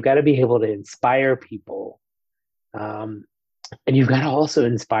 So you've got to be able to inspire people. And you've got to also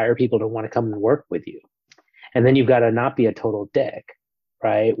inspire people to want to come and work with you. And then you've got to not be a total dick,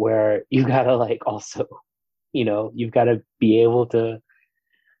 right? Where you've got to like also, you've got to be able to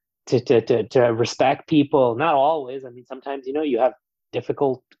respect people. Not always. I mean, sometimes, you have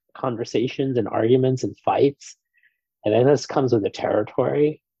difficult conversations and arguments and fights, and then this comes with the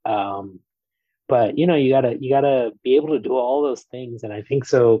territory. But you gotta be able to do all those things. And I think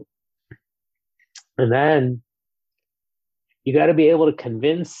so. And then you got to be able to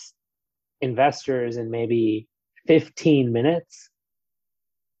convince investors in maybe 15 minutes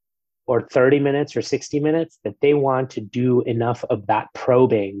or 30 minutes or 60 minutes that they want to do enough of that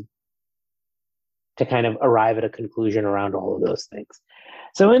probing to kind of arrive at a conclusion around all of those things.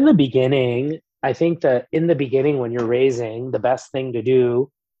 So in the beginning, I think that in the beginning, when you're raising, the best thing to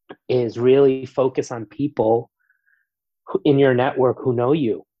do is really focus on people in your network who know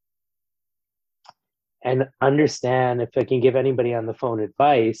you, and understand, if I can give anybody on the phone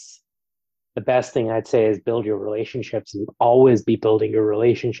advice, the best thing I'd say is build your relationships, and always be building your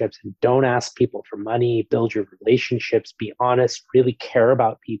relationships, and don't ask people for money. Build your relationships, be honest, really care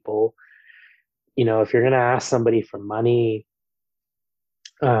about people. If you're going to ask somebody for money,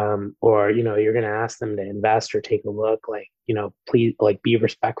 or, you're going to ask them to invest or take a look, like, please, like, be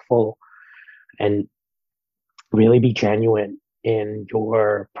respectful and really be genuine in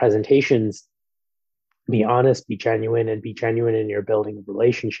your presentations. Be honest, be genuine, and be genuine in your building of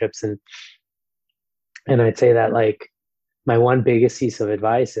relationships. And I'd say that, like, my one biggest piece of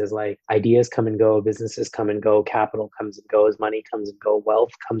advice is, like, ideas come and go, businesses come and go, capital comes and goes, money comes and goes,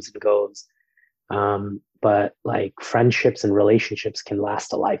 wealth comes and goes. But like, friendships and relationships can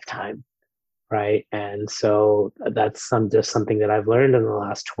last a lifetime, right? And so that's just something that I've learned in the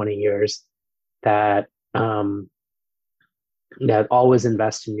last 20 years, that that always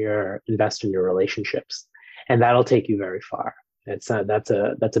invest in your relationships, and that'll take you very far. That's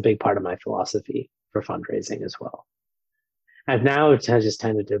a big part of my philosophy for fundraising as well. I've now just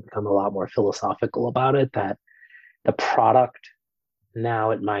tended to become a lot more philosophical about it, that the product,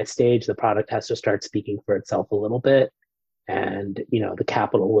 now at my stage, the product has to start speaking for itself a little bit, and the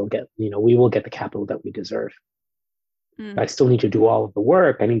capital will get, we will get the capital that we deserve. I still need to do all of the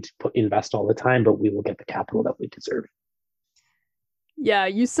work. I need to invest all the time, but we will get the capital that we deserve. Yeah,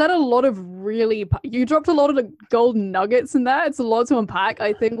 you said you dropped a lot of the golden nuggets in there. It's a lot to unpack.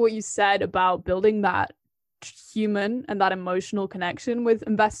 I think what you said about building that human and that emotional connection with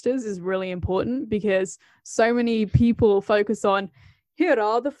investors is really important, because so many people focus on, here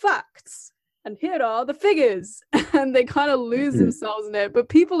are the facts and here are the figures, and they kind of lose themselves in it. But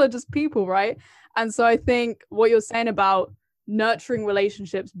people are just people, right? And so I think what you're saying about nurturing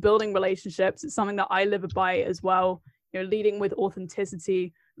relationships, building relationships, is something that I live by as well. Leading with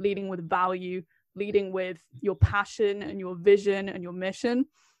authenticity, leading with value, leading with your passion and your vision and your mission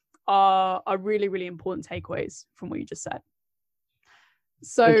are really, really important takeaways from what you just said.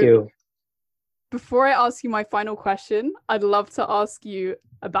 So Thank you. before I ask you my final question, I'd love to ask you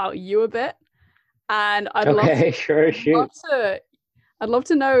about you a bit. And I'd love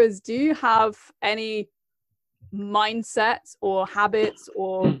to know is, do you have any mindsets or habits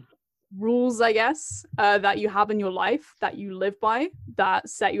or rules, I guess, that you have in your life that you live by that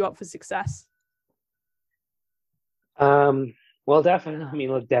set you up for success? Well, definitely. I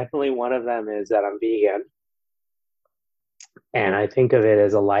mean, look, definitely one of them is that I'm vegan. And I think of it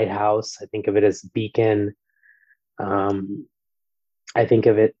as a lighthouse. I think of it as a beacon. I think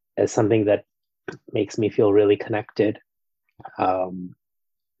of it as something that makes me feel really connected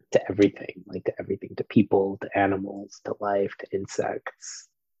to everything, like to everything, to people, to animals, to life, to insects.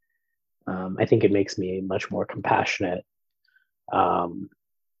 I think it makes me much more compassionate.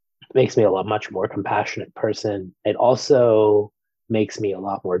 Makes me much more compassionate person. It also makes me a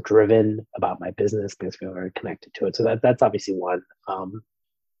lot more driven about my business because I feel very connected to it. So that's obviously one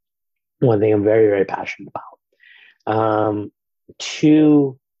thing I'm very, very passionate about.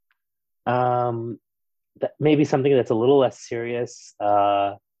 Two, maybe something that's a little less serious.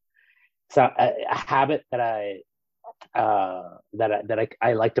 So a habit that I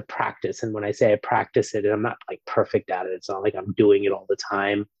like to practice, and when I say I practice it, and I'm not like perfect at it. It's not like I'm doing it all the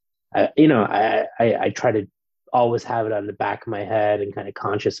time. I try to always have it on the back of my head and kind of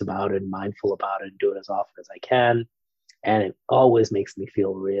conscious about it and mindful about it and do it as often as I can. And it always makes me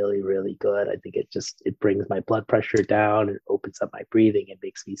feel really, really good. I think it brings my blood pressure down. It opens up my breathing. It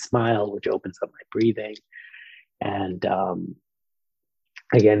makes me smile, which opens up my breathing. And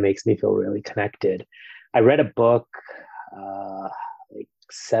again, makes me feel really connected. I read a book like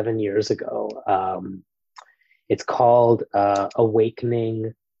 7 years ago. It's called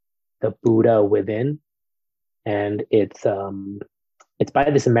Awakening the Buddha Within. And it's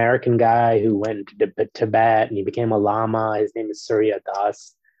by this American guy who went to Tibet and he became a lama. His name is Surya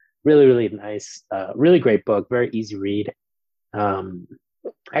Das. Really, really nice, really great book, very easy read.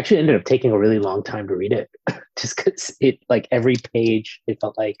 Actually ended up taking a really long time to read it just because it, like every page, it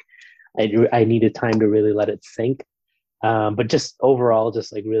felt like I needed time to really let it sink. But just overall,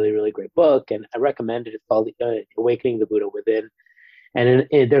 just like really, really great book. And I recommend it. It's called Awakening the Buddha Within. And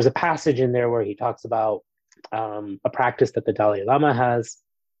there's a passage in there where he talks about a practice that the Dalai Lama has,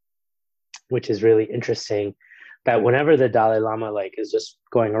 which is really interesting, that whenever the Dalai Lama like is just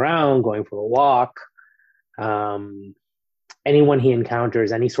going around, going for a walk, anyone he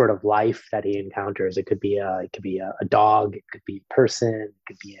encounters, any sort of life that he encounters, it could be a dog, it could be a person, it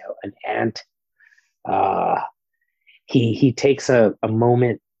could be an ant. He takes a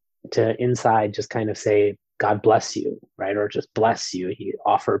moment to inside just kind of say, God bless you, right? Or just bless you. He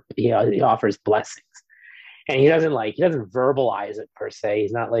offers blessings. And he doesn't verbalize it per se.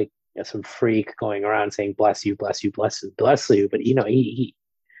 He's not like some freak going around saying bless you, bless you, bless you, bless you. But he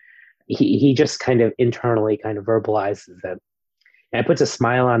just kind of internally kind of verbalizes it, and it puts a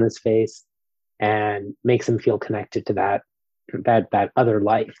smile on his face and makes him feel connected to that other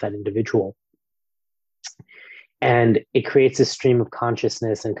life, that individual. And it creates a stream of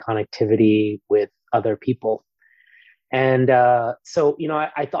consciousness and connectivity with other people. And so,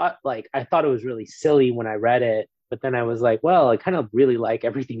 I thought it was really silly when I read it, but then I was like, well, I kind of really like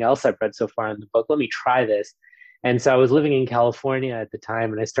everything else I've read so far in the book. Let me try this. And so I was living in California at the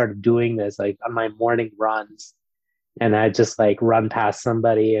time, and I started doing this like on my morning runs. And I just like run past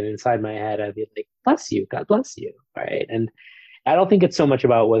somebody, and inside my head, I'd be like, bless you, God bless you. Right. And I don't think it's so much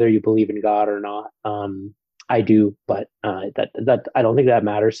about whether you believe in God or not. I do, but that I don't think that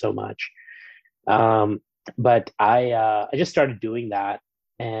matters so much. But I just started doing that,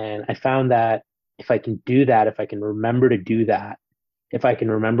 and I found that if I can do that, if I can remember to do that, if I can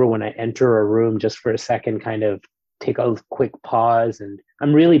remember when I enter a room just for a second, kind of take a quick pause. And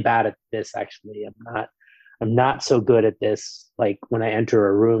I'm really bad at this, actually. I'm not so good at this. Like when I enter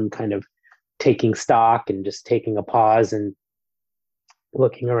a room, kind of taking stock and just taking a pause and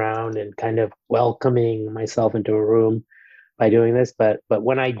looking around and kind of welcoming myself into a room by doing this. But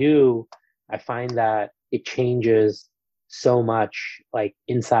when I do, I find that it changes so much like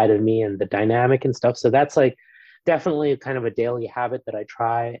inside of me and the dynamic and stuff. So that's like definitely kind of a daily habit that I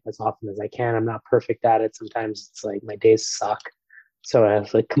try as often as I can. I'm not perfect at it. Sometimes it's like my days suck, so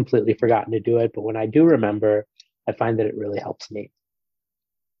I've like completely forgotten to do it. But when I do remember, I find that it really helps me.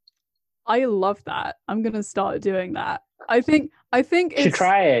 I love that. I'm gonna start doing that. I think you should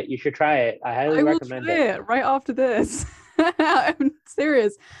try it. You should try it. I highly recommend it. I will try it right after this. I'm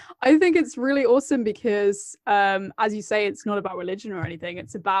serious. I think it's really awesome because, as you say, it's not about religion or anything.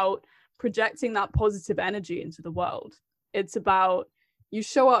 It's about projecting that positive energy into the world. It's about you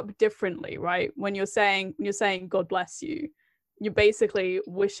show up differently, right? When you're saying God bless you, you're basically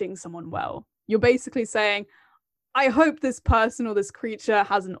wishing someone well. You're basically saying, I hope this person or this creature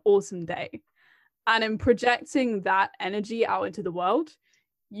has an awesome day. And in projecting that energy out into the world,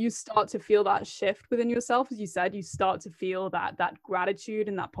 you start to feel that shift within yourself. As you said, you start to feel that gratitude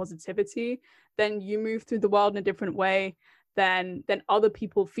and that positivity. Then you move through the world in a different way. Then other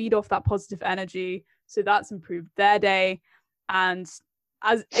people feed off that positive energy. So that's improved their day. And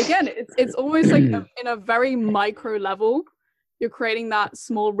as again, it's always like in a very micro level, you're creating that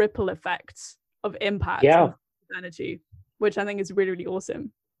small ripple effect of impact and energy, which I think is really, really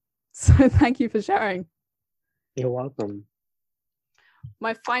awesome. So thank you for sharing. You're welcome.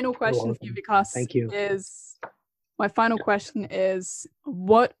 My final question for you, Vikas, thank you. is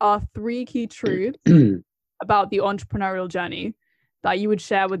what are 3 key truths about the entrepreneurial journey that you would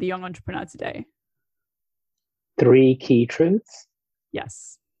share with the young entrepreneur today? 3 key truths?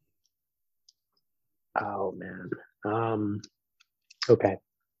 Yes. Oh man. Okay.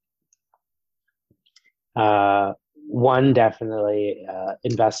 One, definitely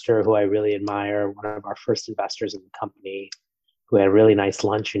investor who I really admire, one of our first investors in the company, who had a really nice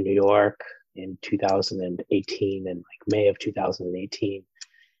lunch in New York in 2018, in like May of 2018.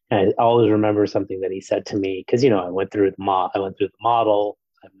 And I always remember something that he said to me, because I went through the model, I went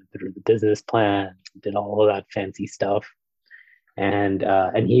through the business plan, did all of that fancy stuff, and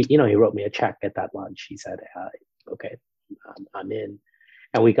he he wrote me a check at that lunch. He said, "Okay, I'm in,"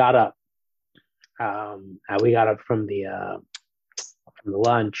 and we got up. From the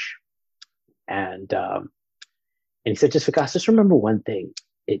lunch, and he said, Vikas, just remember one thing.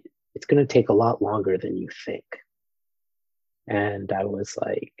 It's going to take a lot longer than you think. And I was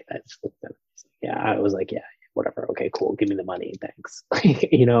like, I just looked at him. I was like, yeah, whatever. Okay, cool. Give me the money. Thanks.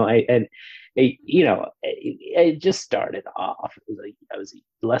 It just started off. It was like, I was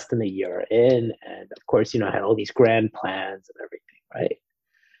less than a year in. And of course, I had all these grand plans and everything. Right.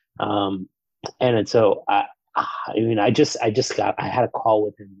 And so I had a call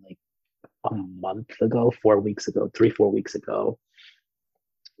with him like a month ago, 4 weeks ago, 3-4 weeks ago,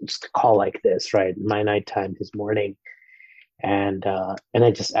 just a call like this, right? My nighttime, his morning. And I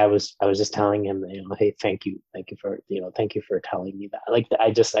was just telling him, hey, thank you for telling me that. Like,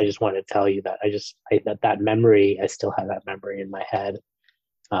 I just wanted to tell you that that memory, I still have that memory in my head,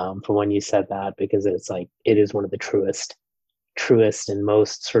 from when you said that, because it's like, it is one of the truest and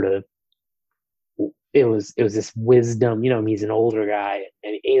most sort of, it was this wisdom. He's an older guy,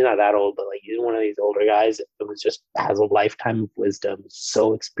 and he's not that old, but like, he's one of these older guys that has a lifetime of wisdom,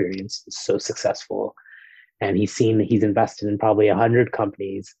 so experienced, so successful, and he's invested in probably 100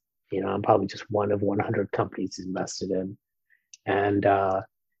 companies. I'm probably just one of 100 companies he's invested in, and so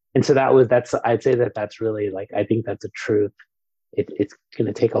I'd say that's really, like, I think that's a truth. It's going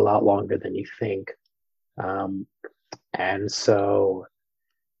to take a lot longer than you think, and so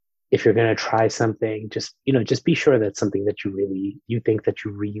if you're going to try something, just be sure that's something that you think that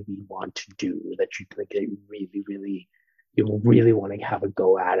you really want to do, that you think that you really want to have a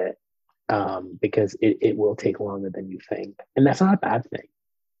go at it, because it will take longer than you think, and that's not a bad thing.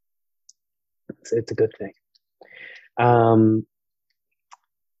 It's a good thing.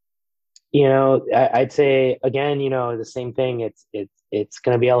 I'd say again, the same thing. It's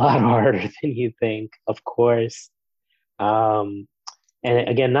going to be a lot harder than you think, of course. And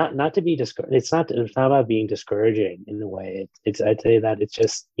again, not to be discouraged. It's not about being discouraging in a way. I'd say that it's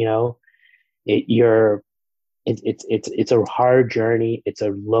just, it's a hard journey. It's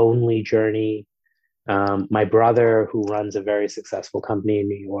a lonely journey. My brother, who runs a very successful company in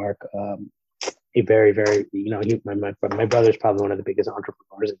New York, a very, very, my brother's probably one of the biggest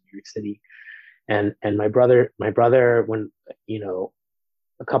entrepreneurs in New York City. And my brother, when,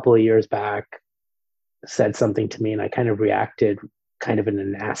 a couple of years back, said something to me, and I kind of reacted kind of in a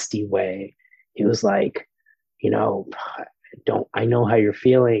nasty way. He was like, I know how you're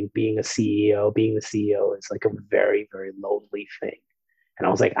feeling being a CEO. Being the CEO is like a very, very lonely thing. And I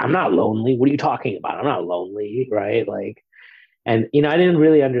was like, I'm not lonely. What are you talking about? I'm not lonely, right? Like, and, I didn't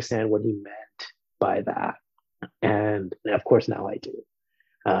really understand what he meant by that. And of course now I do,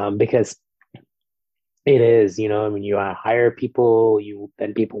 because it is, when you hire people,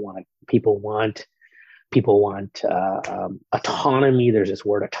 people want autonomy. There's this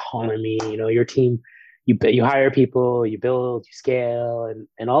word autonomy. Your team, you hire people, you build, you scale,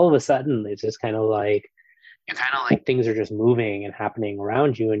 and all of a sudden it's just kind of like things are just moving and happening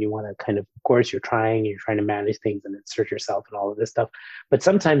around you, and you want to of course you're trying to manage things and insert yourself and all of this stuff. But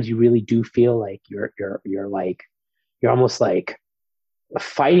sometimes you really do feel like you're almost like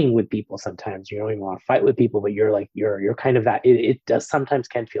fighting with people sometimes. You don't even want to fight with people, but you're like you're kind of that. It does sometimes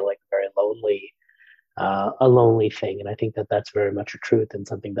can feel like very lonely, a lonely thing, and I think that that's very much a truth and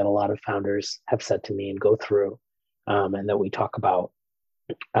something that a lot of founders have said to me and go through, and that we talk about.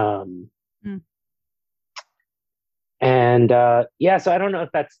 Um, Mm. And yeah, so I don't know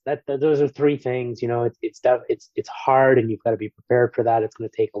if those are three things. You know, it's hard, and you've got to be prepared for that. It's going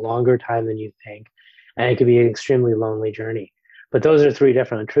to take a longer time than you think, and it could be an extremely lonely journey. But those are three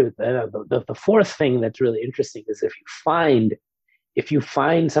different truths. The fourth thing that's really interesting is if you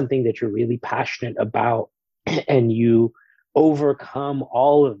find something that you're really passionate about, and you overcome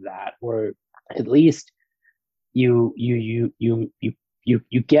all of that, or at least you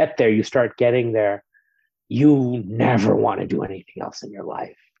get there, you start getting there, you never want to do anything else in your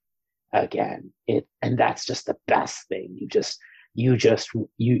life again. And that's just the best thing. You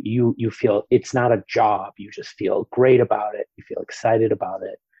feel it's not a job. You just feel great about it. You feel excited about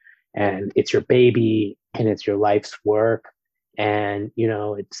it, and it's your baby, and it's your life's work, and you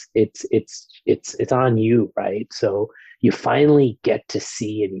know it's on you, right? So you finally get to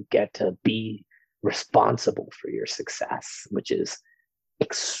see and you get to be responsible for your success, which is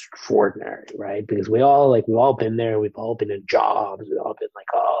extraordinary, right? Because we've all been there. We've all been in jobs. We've all been like,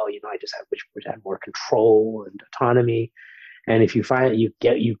 oh, you know, I just wish I had more control and autonomy. And if you find you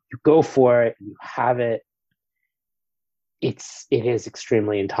go for it, and you have it, it is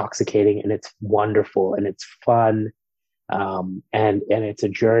extremely intoxicating, and it's wonderful, and it's fun, and it's a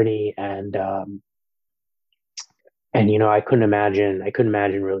journey, and you know, I couldn't imagine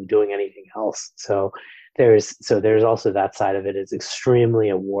really doing anything else. So there's also that side of it. Is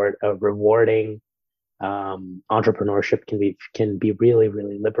extremely rewarding. Entrepreneurship can be really,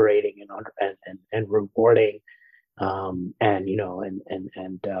 really liberating and rewarding, and you know,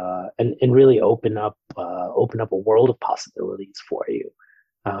 and really open up a world of possibilities for you.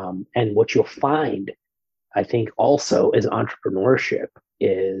 And what you'll find, I think, also is entrepreneurship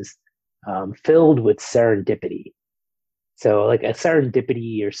is filled with serendipity. So like a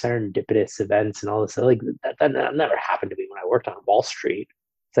serendipity or serendipitous events and all this, like that never happened to me when I worked on Wall Street.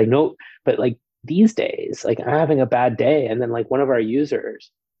 It's like, no, but like these days, like I'm having a bad day, and then like one of our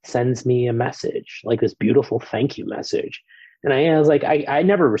users sends me a message, like this beautiful thank you message. And I was like, I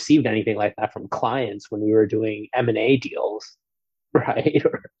never received anything like that from clients when we were doing M&A deals, right?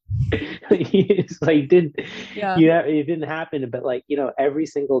 Or it's like it didn't happen, but like, you know, every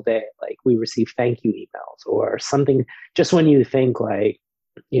single day, like we receive thank you emails or something, just when you think like,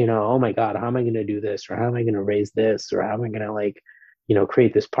 you know, oh my God, how am I going to do this, or how am I going to raise this, or how am I going to, like, you know,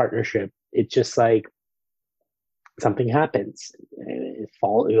 create this partnership? It's just like something happens, and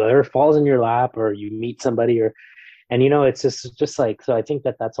either falls in your lap, or you meet somebody, or and you know, it's just like, so I think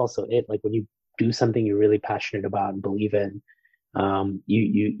that's also it. Like when you do something you're really passionate about and believe in, the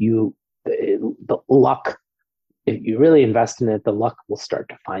luck, if you really invest in it, the luck will start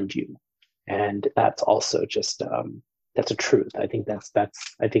to find you. And that's also just that's a truth. I think that's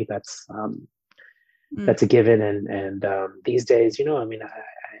a given. And these days, you know, I mean,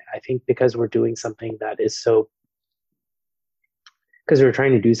 I think because we're doing something that is so, because we're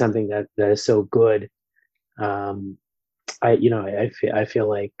trying to do something that is so good, I feel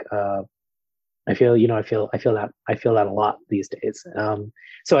like I feel that a lot these days.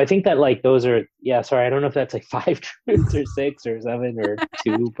 So I think that, like, those are, yeah, sorry, I don't know if that's like 5 truths or 6 or 7 or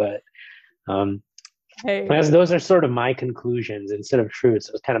 2, but Hey, those are sort of my conclusions instead of truths.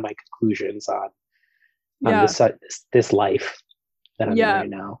 It was kind of my conclusions on yeah, this life that I'm in yeah. right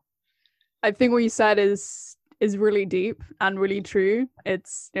now. I think what you said is really deep and really true.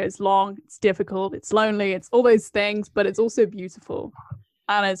 It's, you know, it's long, it's difficult, it's lonely, it's all those things, but it's also beautiful,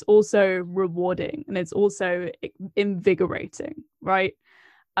 and it's also rewarding, and it's also invigorating, right?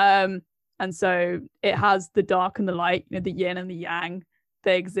 And so it has the dark and the light, you know, the yin and the yang.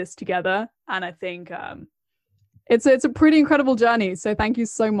 They exist together, and I think it's a pretty incredible journey. So thank you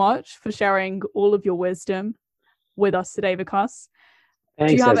so much for sharing all of your wisdom with us today, Vikas.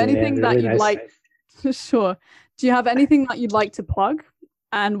 Thanks, Do you have Esme, anything man. that Really you'd nice. like? Sure. Do you have anything that you'd like to plug?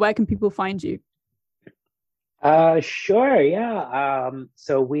 And where can people find you? Sure, yeah.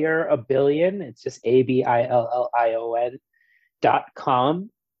 So we are a billion. It's just ABILLION.com.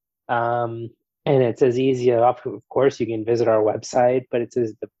 And it's as easy. Of course, you can visit our website, but it's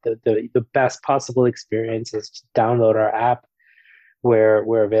the best possible experience is to download our app, where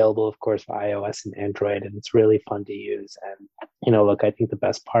we're available, of course, for iOS and Android, and it's really fun to use. And you know, look, I think the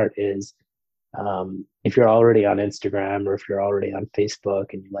best part is, if you're already on Instagram, or if you're already on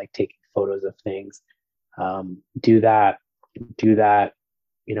Facebook and you like taking photos of things, do that.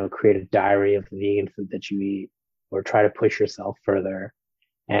 You know, create a diary of the vegan food that you eat, or try to push yourself further.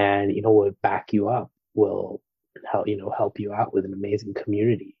 and, will back you up, will help you out with an amazing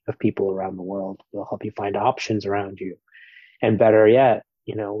community of people around the world. We'll help you find options around you. And better yet,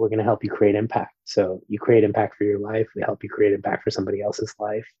 we're going to help you create impact. So you create impact for your life. We help you create impact for somebody else's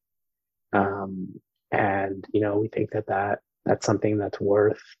life. And, we think that's something that's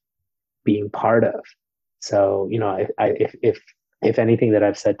worth being part of. So, if anything that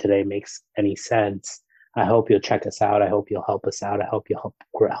I've said today makes any sense, I hope you'll check us out. I hope you'll help us out. I hope you'll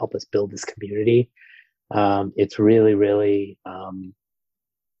help us build this community. It's really, really,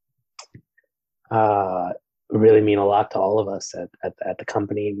 really mean a lot to all of us at the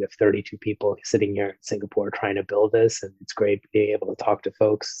company. We have 32 people sitting here in Singapore trying to build this, and it's great being able to talk to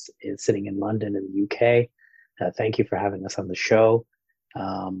folks sitting in London and the UK. Thank you for having us on the show,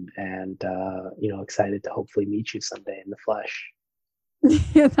 and excited to hopefully meet you someday in the flesh.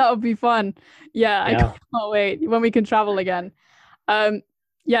 Yeah, that would be fun. Yeah, I can't wait when we can travel again.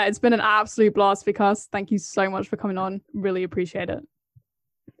 Yeah, it's been an absolute blast, Vikas. Thank you so much for coming on. Really appreciate it.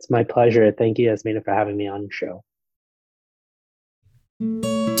 It's my pleasure. Thank you, Yasmina, for having me on your show.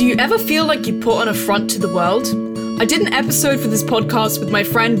 Do you ever feel like you put on a front to the world? I did an episode for this podcast with my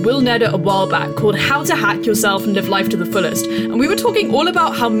friend Will Nedder a while back called How to Hack Yourself and Live Life to the Fullest. And we were talking all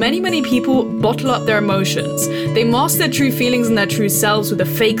about how many people bottle up their emotions. They mask their true feelings and their true selves with a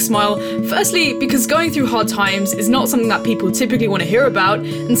fake smile. Firstly, because going through hard times is not something that people typically want to hear about.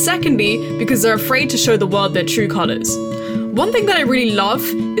 And secondly, because they're afraid to show the world their true colors. One thing that I really love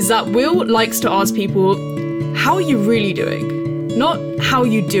is that Will likes to ask people, how are you really doing? Not how are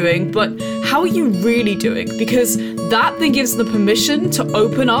you doing, but how are you really doing? Because that then gives them permission to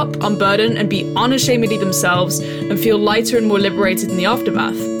open up, unburden, and be unashamedly themselves and feel lighter and more liberated in the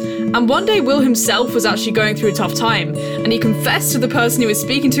aftermath. And one day Will himself was actually going through a tough time, and he confessed to the person he was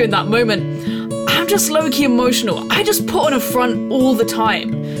speaking to in that moment, I'm just low-key emotional. I just put on a front all the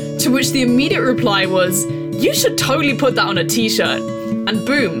time. To which the immediate reply was, you should totally put that on a t-shirt. And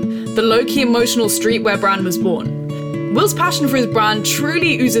boom, the low-key emotional streetwear brand was born. Will's passion for his brand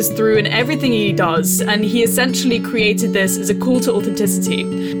truly oozes through in everything he does, and he essentially created this as a call to authenticity.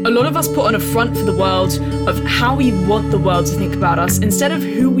 A lot of us put on a front for the world of how we want the world to think about us instead of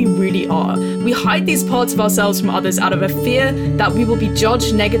who we really are. We hide these parts of ourselves from others out of a fear that we will be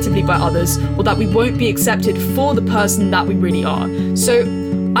judged negatively by others or that we won't be accepted for the person that we really are. So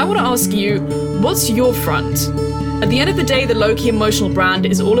I want to ask you, what's your front? At the end of the day, the low-key emotional brand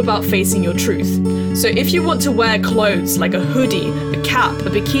is all about facing your truth. So if you want to wear clothes like a hoodie, a cap, a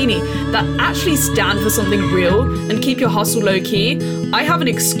bikini that actually stand for something real and keep your hustle low-key, I have an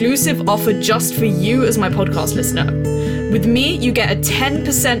exclusive offer just for you as my podcast listener. With me, you get a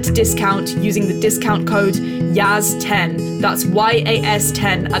 10% discount using the discount code YAS10. That's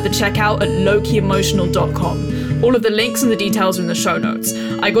YAS10 at the checkout at lowkeyemotional.com. All of the links and the details are in the show notes.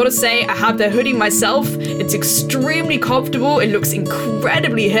 I gotta say, I have their hoodie myself. It's extremely comfortable. It looks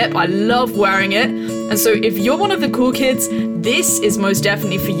incredibly hip. I love wearing it. And so if you're one of the cool kids, this is most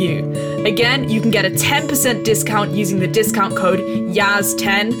definitely for you. Again, you can get a 10% discount using the discount code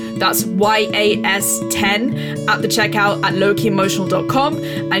YAS10. That's YAS10 at the checkout at lowkeyemotional.com.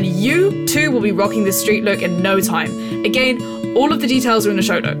 And you too will be rocking the street look in no time. Again, all of the details are in the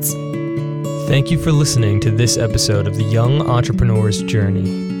show notes. Thank you for listening to this episode of The Young Entrepreneur's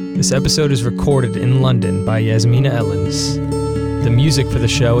Journey. This episode is recorded in London by Yasmina Ellens. The music for the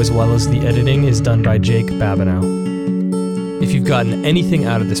show as well as the editing is done by Jake Babineau. If you've gotten anything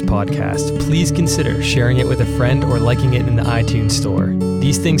out of this podcast, please consider sharing it with a friend or liking it in the iTunes store.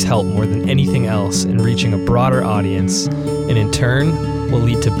 These things help more than anything else in reaching a broader audience, and in turn will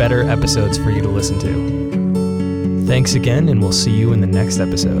lead to better episodes for you to listen to. Thanks again, and we'll see you in the next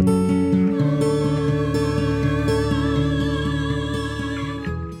episode.